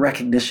clear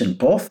recognition,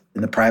 both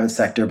in the private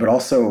sector, but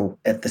also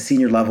at the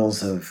senior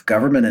levels of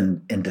government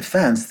and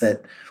defense,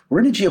 that we're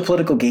in a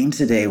geopolitical game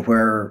today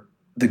where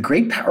the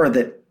great power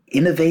that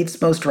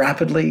innovates most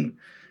rapidly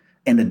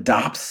and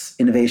adopts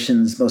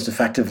innovations most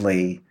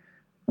effectively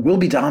will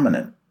be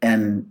dominant.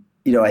 And,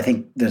 I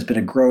think there's been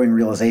a growing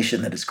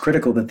realization that it's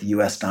critical that the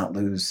U.S. not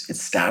lose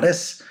its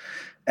status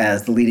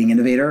as the leading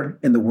innovator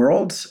in the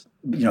world,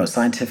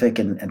 scientific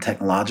and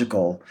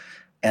technological,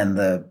 and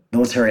the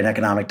military and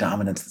economic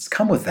dominance that's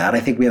come with that. I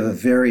think we have a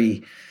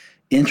very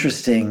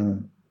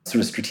interesting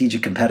sort of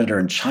strategic competitor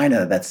in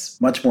China that's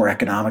much more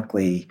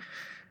economically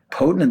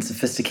potent and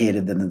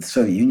sophisticated than the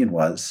Soviet Union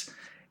was.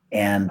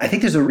 And I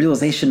think there's a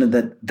realization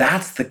that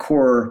that's the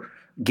core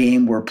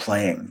game we're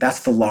playing.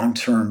 That's the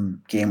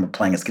long-term game we're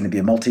playing. It's going to be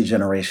a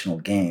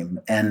multi-generational game.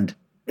 And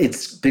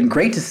it's been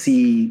great to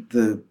see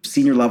the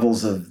senior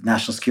levels of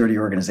national security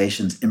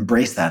organizations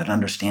embrace that and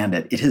understand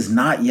it. It has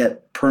not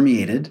yet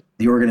permeated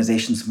the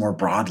organizations more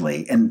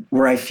broadly. And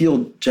where I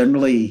feel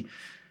generally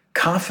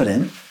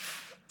confident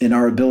in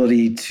our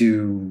ability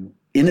to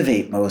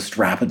innovate most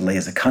rapidly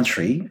as a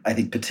country, I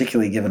think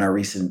particularly given our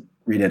recent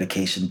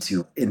rededication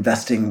to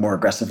investing more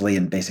aggressively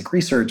in basic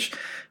research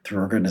through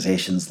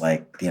organizations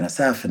like the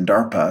NSF and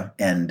DARPA.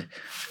 And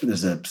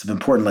there's some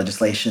important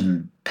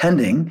legislation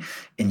pending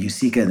in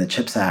USICA and the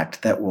CHIPS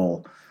Act that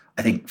will,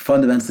 I think,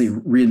 fundamentally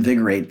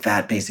reinvigorate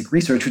that basic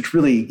research, which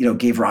really,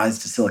 gave rise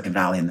to Silicon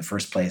Valley in the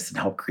first place and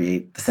helped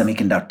create the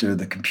semiconductor,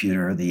 the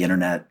computer, the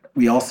internet.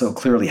 We also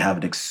clearly have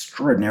an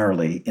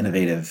extraordinarily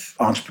innovative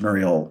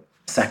entrepreneurial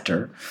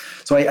sector.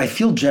 So I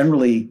feel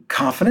generally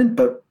confident,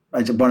 but I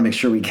just want to make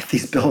sure we get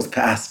these bills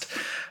passed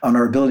on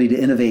our ability to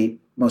innovate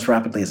most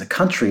rapidly as a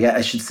country.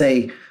 I should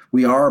say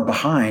we are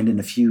behind in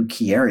a few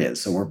key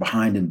areas. So we're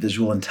behind in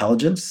visual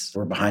intelligence.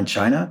 We're behind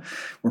China.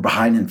 We're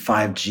behind in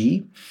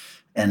 5G.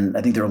 And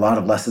I think there are a lot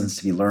of lessons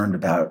to be learned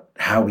about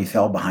how we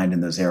fell behind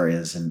in those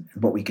areas and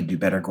what we could do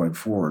better going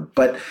forward.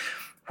 But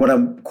what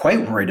I'm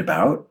quite worried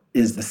about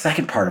is the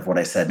second part of what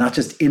I said, not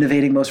just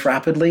innovating most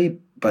rapidly,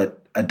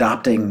 but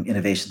adopting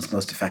innovations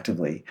most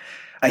effectively.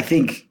 I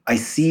think I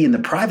see in the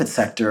private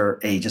sector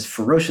a just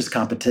ferocious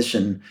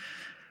competition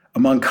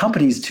among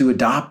companies to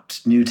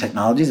adopt new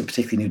technologies, and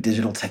particularly new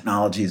digital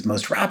technologies,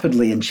 most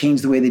rapidly and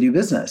change the way they do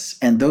business.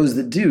 And those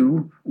that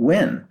do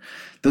win.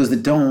 Those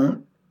that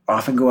don't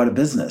often go out of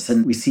business.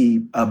 And we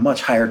see a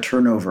much higher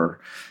turnover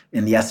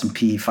in the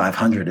S&P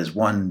 500 as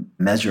one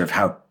measure of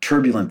how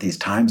turbulent these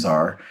times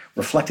are,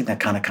 reflecting that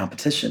kind of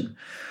competition.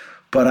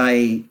 But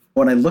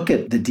when I look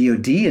at the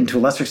DoD and to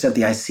a lesser extent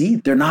the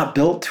IC, they're not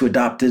built to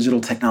adopt digital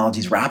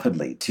technologies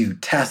rapidly, to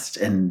test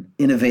and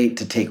innovate,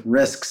 to take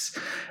risks,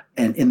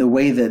 and in the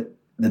way that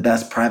the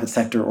best private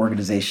sector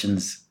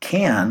organizations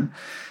can,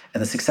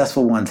 and the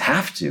successful ones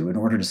have to in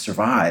order to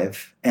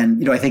survive.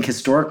 And, I think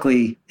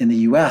historically in the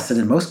US and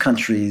in most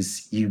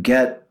countries, you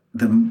get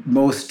the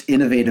most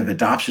innovative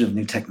adoption of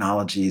new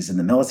technologies in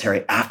the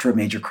military after a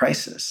major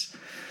crisis,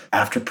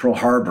 after Pearl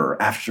Harbor,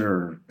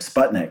 after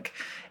Sputnik.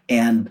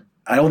 And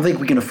I don't think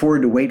we can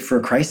afford to wait for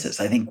a crisis.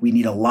 I think we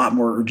need a lot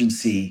more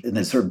urgency in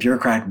the sort of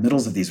bureaucratic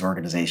middles of these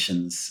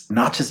organizations,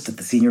 not just at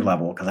the senior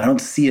level, because I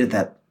don't see it at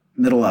that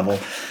middle level.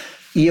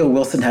 E.O.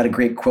 Wilson had a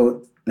great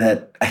quote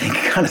that I think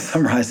kind of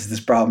summarizes this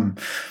problem.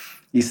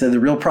 He said, the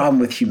real problem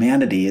with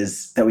humanity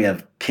is that we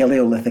have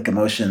Paleolithic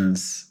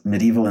emotions,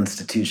 medieval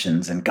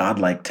institutions, and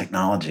godlike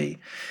technology.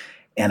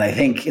 And I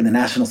think in the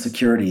national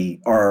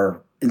security,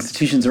 our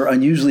institutions are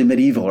unusually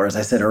medieval, or as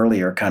I said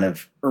earlier, kind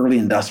of early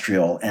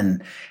industrial,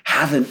 and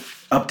haven't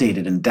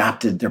updated and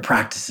adapted their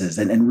practices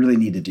and really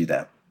need to do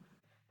that.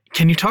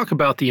 Can you talk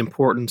about the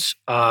importance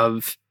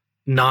of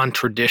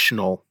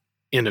non-traditional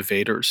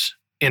innovators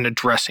in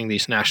addressing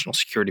these national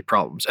security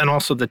problems, and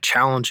also the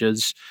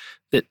challenges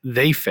that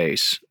they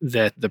face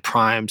that the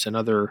primes and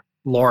other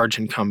large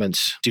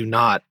incumbents do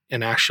not,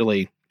 in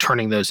actually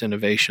turning those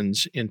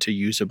innovations into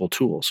usable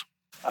tools?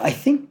 I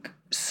think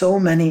so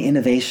many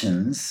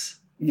innovations,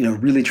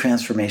 really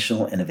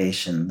transformational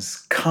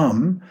innovations,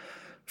 come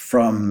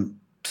from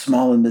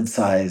small and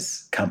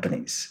mid-sized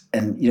companies.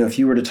 And, if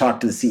you were to talk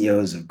to the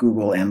CEOs of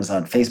Google,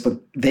 Amazon, Facebook,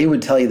 they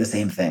would tell you the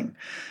same thing.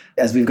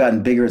 As we've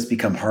gotten bigger, it's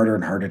become harder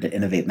and harder to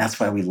innovate. And that's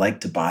why we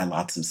like to buy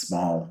lots of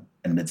small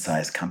and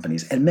mid-sized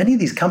companies. And many of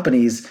these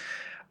companies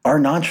are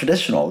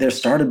non-traditional. They're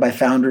started by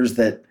founders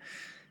that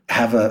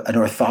have an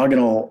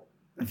orthogonal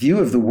view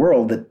of the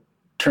world that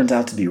turns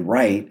out to be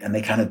right, and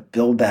they kind of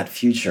build that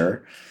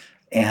future.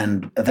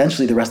 And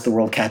eventually the rest of the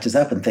world catches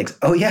up and thinks,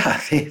 oh yeah,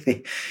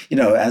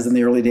 as in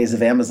the early days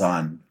of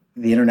Amazon,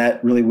 the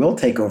internet really will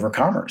take over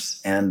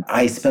commerce. And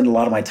I spend a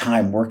lot of my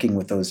time working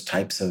with those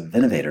types of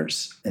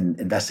innovators and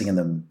investing in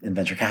them in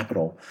venture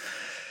capital.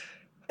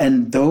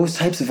 And those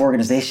types of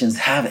organizations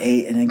have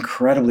an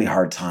incredibly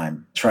hard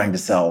time trying to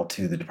sell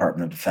to the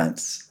Department of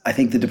Defense. I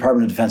think the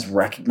Department of Defense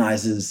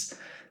recognizes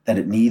that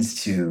it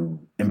needs to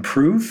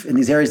improve in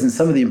these areas. And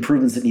some of the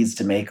improvements it needs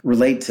to make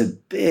relate to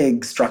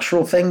big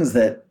structural things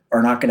that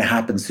are not going to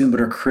happen soon,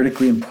 but are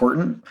critically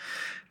important.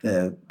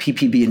 The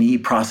PPB&E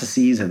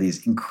processes are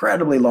these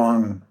incredibly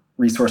long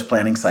resource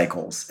planning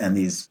cycles and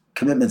these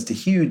commitments to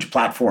huge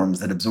platforms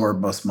that absorb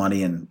most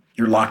money and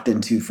you're locked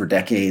into for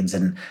decades,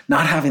 and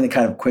not having the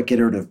kind of quick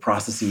iterative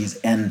processes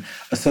and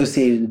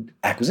associated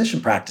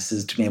acquisition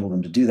practices to enable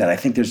them to do that. I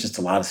think there's just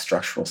a lot of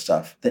structural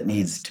stuff that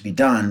needs to be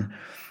done.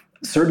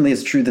 Certainly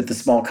it's true that the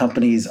small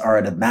companies are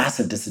at a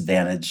massive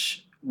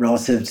disadvantage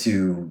relative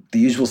to the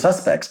usual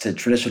suspects, to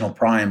traditional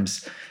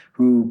primes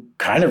who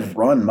kind of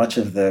run much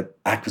of the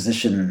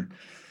acquisition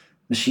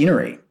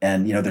machinery.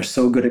 And, they're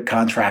so good at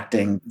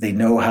contracting. They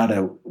know how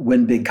to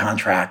win big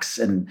contracts.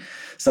 And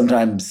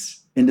sometimes,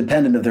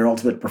 independent of their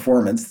ultimate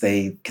performance,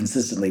 they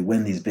consistently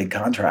win these big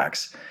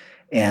contracts.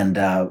 And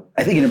I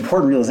think an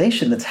important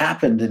realization that's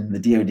happened in the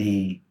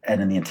DoD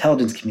and in the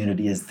intelligence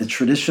community is the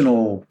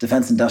traditional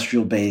defense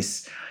industrial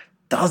base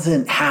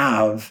doesn't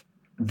have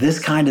this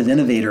kind of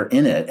innovator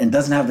in it, and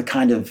doesn't have the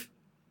kind of,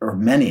 or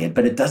many,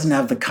 but it doesn't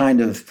have the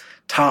kind of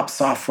top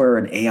software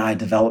and AI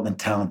development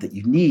talent that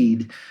you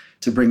need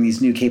to bring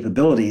these new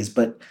capabilities.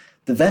 But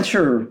the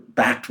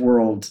venture-backed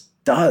world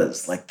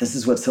does. Like, this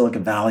is what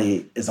Silicon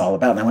Valley is all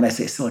about. Now, when I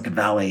say Silicon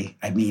Valley,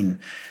 I mean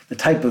the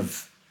type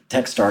of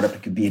tech startup.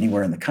 It could be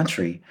anywhere in the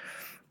country.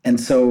 And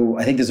so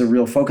I think there's a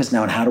real focus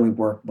now on how do we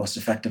work most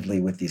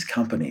effectively with these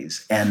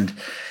companies. And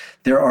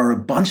there are a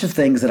bunch of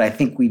things that I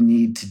think we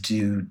need to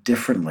do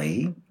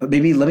differently, but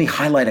maybe let me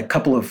highlight a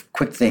couple of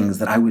quick things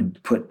that I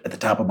would put at the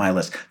top of my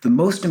list. The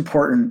most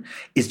important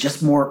is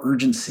just more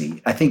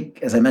urgency. I think,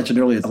 as I mentioned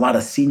earlier, a lot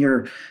of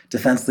senior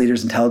defense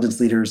leaders, intelligence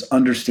leaders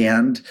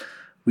understand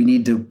we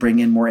need to bring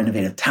in more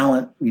innovative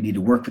talent. We need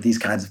to work with these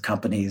kinds of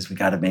companies. We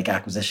got to make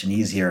acquisition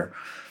easier.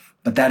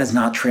 But that is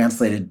not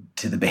translated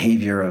to the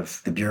behavior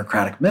of the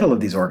bureaucratic middle of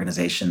these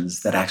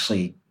organizations that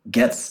actually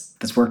gets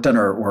this work done,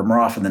 or more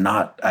often than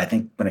not, I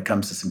think when it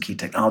comes to some key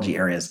technology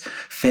areas,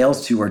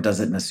 fails to or does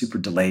it in a super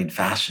delayed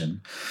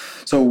fashion.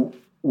 So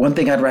one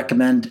thing I'd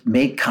recommend,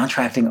 make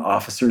contracting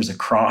officers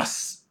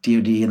across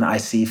DoD and the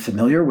IC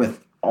familiar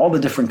with all the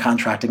different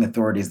contracting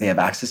authorities they have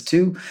access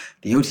to,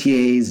 the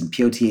OTAs and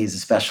POTAs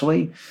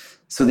especially,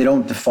 so they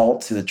don't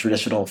default to the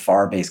traditional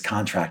FAR-based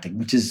contracting,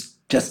 which is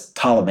just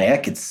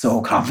Ptolemaic. It's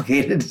so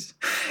complicated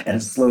and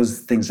it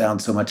slows things down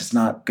so much. It's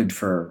not good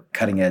for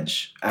cutting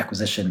edge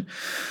acquisition.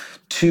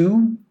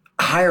 2,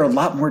 hire a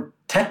lot more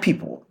tech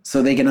people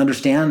so they can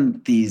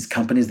understand these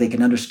companies. They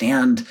can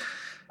understand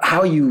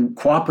how you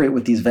cooperate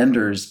with these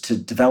vendors to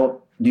develop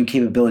new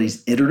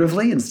capabilities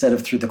iteratively instead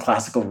of through the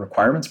classical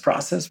requirements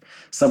process.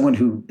 Someone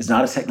who is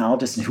not a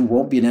technologist and who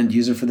won't be an end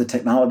user for the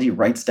technology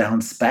writes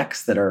down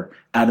specs that are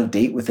out of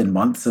date within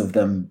months of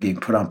them being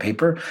put on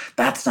paper.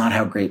 That's not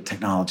how great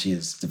technology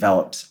is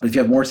developed. But if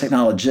you have more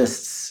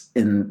technologists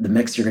in the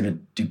mix, you're going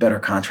to do better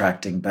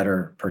contracting,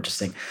 better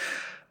purchasing.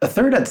 A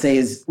third I'd say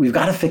is we've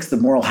got to fix the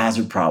moral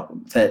hazard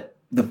problem, that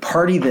the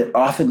party that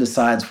often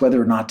decides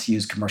whether or not to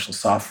use commercial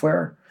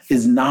software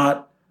is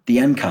not the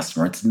end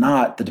customer. It's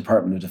not the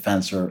Department of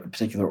Defense or a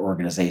particular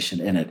organization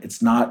in it. It's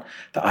not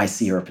the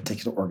IC or a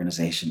particular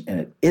organization in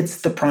it.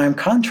 It's the prime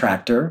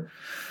contractor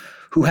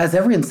who has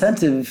every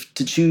incentive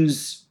to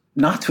choose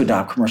not to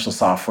adopt commercial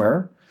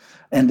software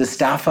and to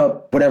staff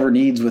up whatever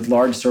needs with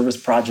large service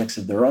projects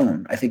of their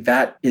own. I think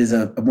that is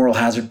a moral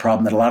hazard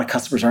problem that a lot of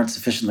customers aren't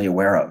sufficiently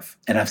aware of.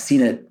 And I've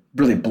seen it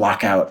really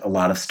block out a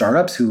lot of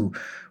startups who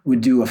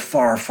would do a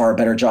far, far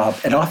better job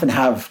and often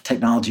have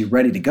technology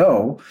ready to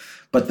go,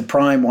 but the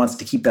prime wants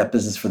to keep that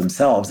business for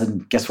themselves.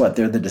 And guess what?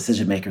 They're the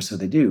decision makers, so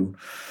they do.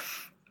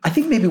 I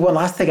think maybe one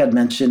last thing I'd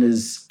mention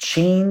is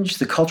change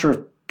the culture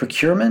of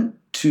procurement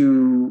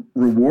to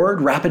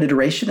reward rapid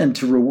iteration and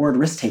to reward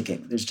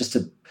risk-taking. There's just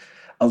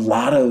a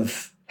lot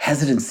of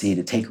hesitancy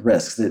to take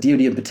risks. The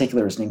DoD in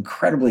particular is an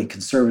incredibly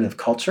conservative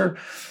culture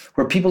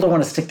where people don't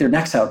want to stick their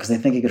necks out because they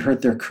think it could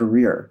hurt their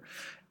career.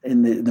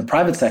 In the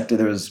private sector,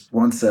 there was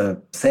once a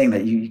saying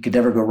that you could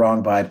never go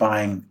wrong by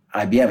buying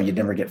IBM, and you'd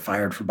never get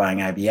fired for buying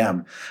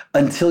IBM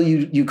until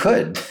you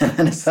could.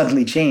 And it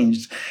suddenly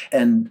changed.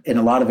 And in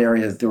a lot of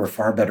areas, there were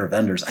far better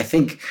vendors. I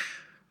think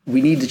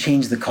we need to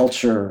change the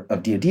culture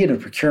of DoD and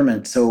of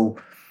procurement so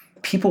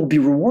people will be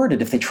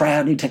rewarded if they try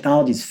out new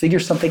technologies, figure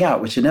something out,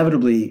 which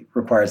inevitably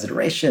requires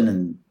iteration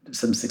and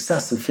some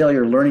success and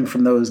failure, learning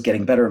from those,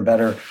 getting better and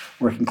better,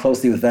 working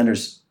closely with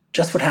vendors.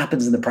 Just what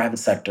happens in the private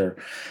sector.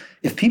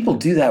 If people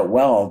do that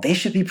well, they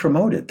should be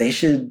promoted. They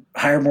should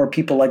hire more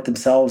people like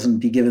themselves and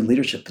be given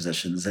leadership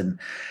positions. And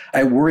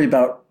I worry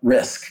about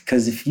risk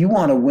because if you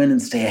want to win and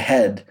stay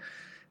ahead,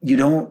 you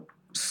don't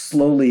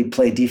slowly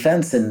play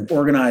defense and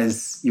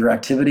organize your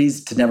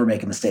activities to never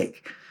make a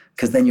mistake,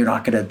 because then you're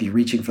not going to be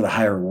reaching for the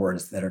higher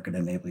rewards that are going to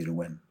enable you to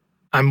win.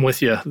 I'm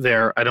with you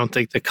there. I don't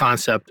think the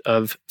concept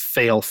of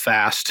fail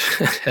fast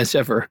has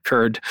ever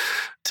occurred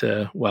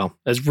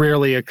has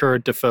rarely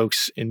occurred to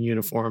folks in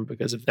uniform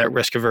because of that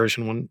risk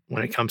aversion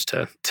when it comes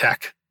to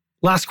tech.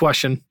 Last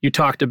question. You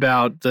talked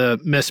about the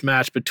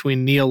mismatch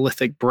between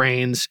Neolithic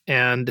brains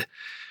and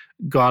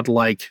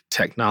godlike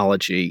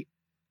technology.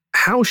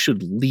 How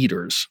should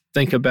leaders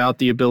think about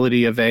the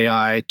ability of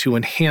AI to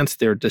enhance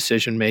their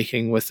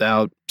decision-making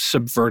without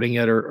subverting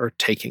it or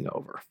taking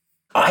over?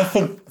 I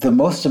think the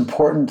most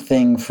important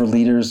thing for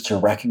leaders to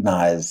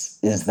recognize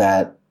is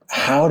that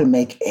how to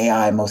make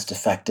AI most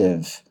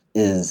effective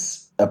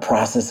is a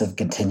process of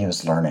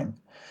continuous learning.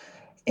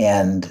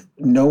 And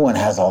no one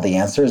has all the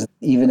answers.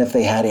 Even if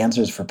they had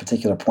answers for a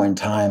particular point in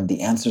time, the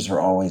answers are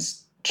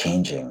always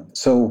changing.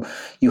 So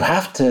you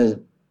have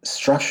to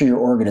structure your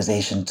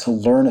organization to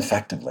learn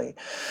effectively,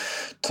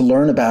 to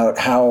learn about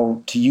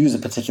how to use a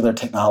particular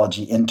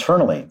technology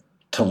internally,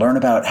 to learn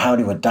about how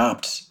to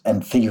adopt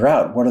and figure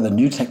out what are the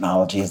new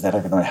technologies that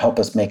are going to help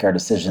us make our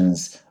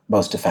decisions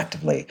most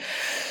effectively.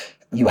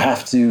 You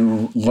have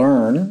to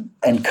learn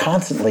and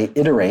constantly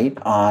iterate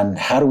on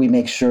how do we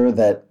make sure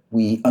that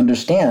we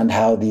understand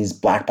how these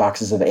black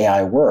boxes of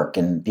AI work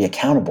and be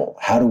accountable.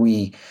 How do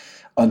we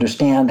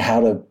understand how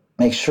to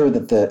make sure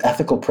that the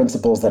ethical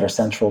principles that are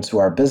central to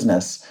our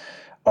business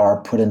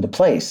are put into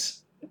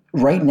place?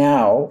 Right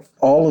now,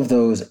 all of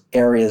those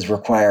areas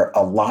require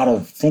a lot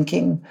of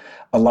thinking,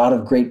 a lot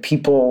of great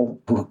people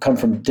who come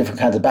from different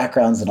kinds of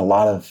backgrounds, and a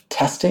lot of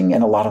testing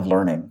and a lot of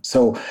learning.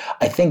 So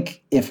I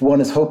think if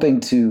one is hoping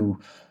to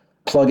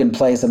plug and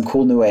play some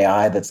cool new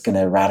AI that's going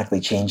to radically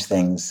change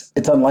things,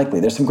 it's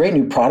unlikely. There's some great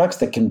new products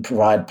that can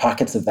provide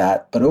pockets of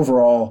that, but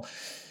overall,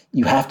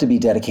 you have to be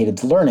dedicated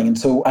to learning. And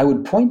so I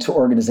would point to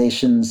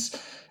organizations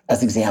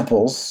as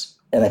examples,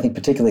 and I think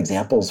particular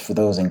examples for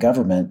those in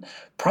government,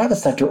 private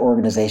sector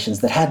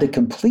organizations that had to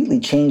completely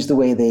change the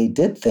way they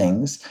did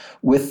things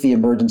with the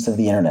emergence of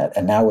the internet,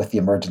 and now with the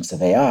emergence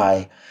of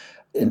AI,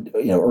 and,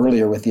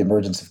 earlier with the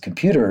emergence of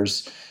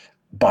computers,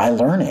 by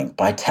learning,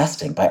 by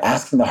testing, by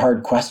asking the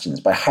hard questions,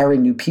 by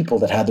hiring new people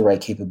that had the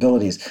right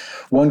capabilities.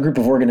 One group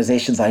of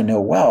organizations I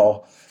know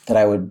well that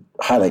I would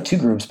highlight, two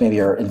groups maybe,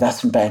 are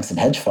investment banks and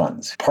hedge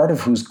funds, part of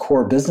whose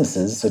core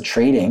businesses, so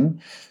trading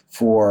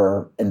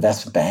for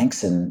investment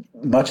banks and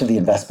much of the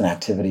investment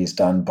activities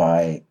done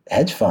by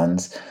hedge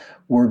funds,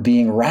 were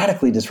being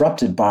radically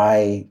disrupted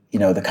by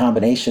the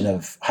combination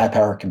of high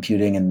power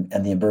computing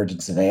and the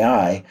emergence of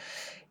AI.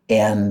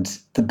 And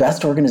the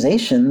best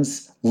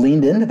organizations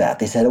leaned into that.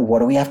 They said, what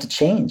do we have to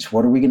change?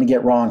 What are we going to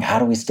get wrong? How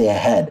do we stay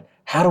ahead?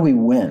 How do we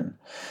win?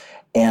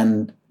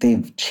 And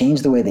they've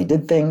changed the way they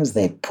did things.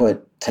 They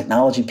put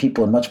technology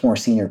people in much more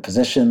senior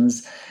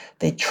positions.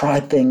 They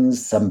tried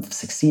things, some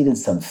succeeded,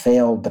 some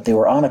failed, but they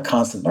were on a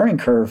constant learning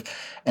curve.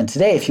 And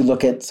today, if you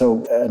look at,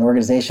 an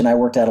organization I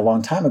worked at a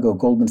long time ago,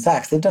 Goldman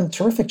Sachs, they've done a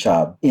terrific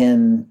job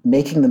in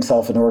making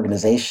themselves an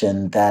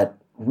organization that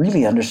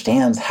really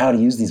understands how to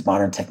use these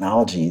modern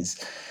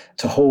technologies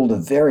to hold a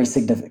very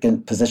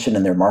significant position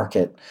in their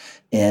market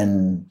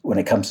when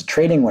it comes to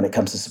trading, when it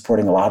comes to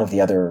supporting a lot of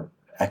the other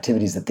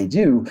activities that they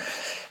do.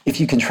 If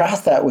you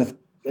contrast that with,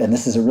 and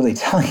this is a really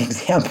telling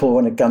example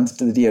when it comes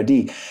to the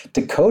DoD,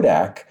 to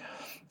Kodak.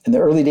 In the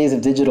early days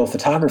of digital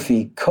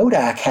photography,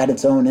 Kodak had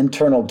its own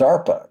internal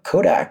DARPA.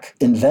 Kodak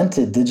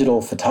invented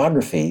digital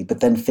photography,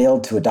 but then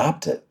failed to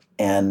adopt it.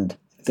 And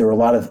there were a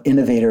lot of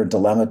innovator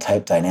dilemma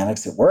type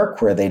dynamics at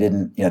work where they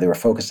didn't, they were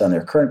focused on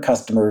their current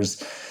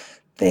customers.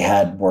 They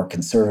had more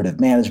conservative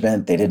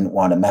management. They didn't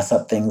want to mess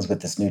up things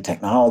with this new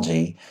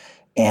technology.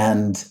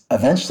 And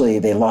eventually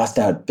they lost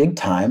out big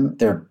time.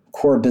 Their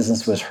core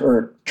business was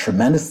hurt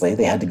tremendously.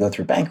 They had to go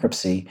through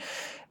bankruptcy.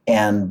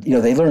 And,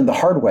 they learned the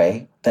hard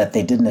way that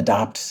they didn't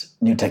adopt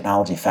new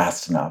technology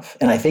fast enough.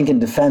 And I think in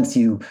defense,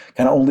 you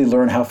kind of only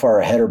learn how far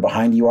ahead or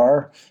behind you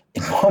are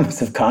in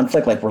moments of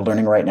conflict, like we're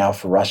learning right now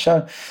for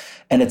Russia.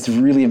 And it's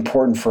really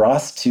important for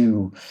us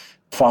to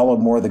follow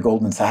more the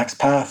Goldman Sachs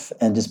path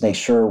and just make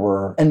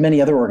sure and many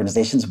other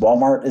organizations,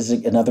 Walmart is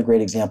another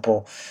great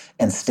example,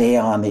 and stay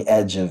on the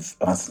edge of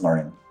constant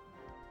learning.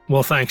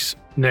 Well, thanks,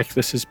 Nick.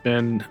 This has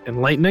been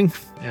enlightening,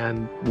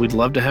 and we'd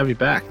love to have you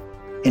back.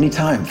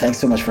 Anytime. Thanks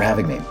so much for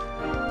having me.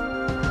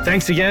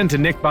 Thanks again to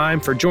Nick Beim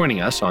for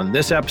joining us on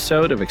this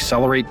episode of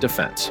Accelerate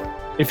Defense.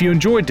 If you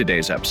enjoyed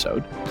today's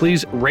episode,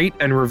 please rate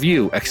and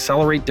review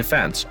Accelerate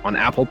Defense on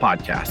Apple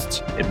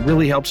Podcasts. It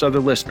really helps other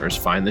listeners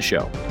find the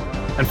show.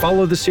 And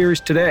follow the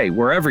series today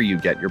wherever you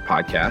get your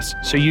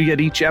podcasts so you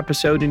get each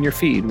episode in your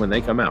feed when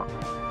they come out.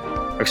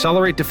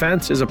 Accelerate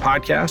Defense is a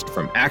podcast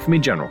from Acme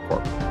General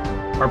Corp.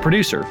 Our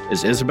producer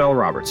is Isabel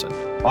Robertson.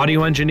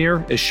 Audio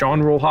engineer is Sean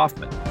Rule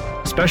Hoffman.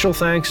 Special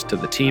thanks to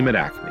the team at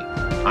Acme.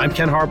 I'm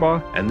Ken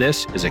Harbaugh, and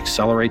this is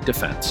Accelerate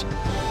Defense.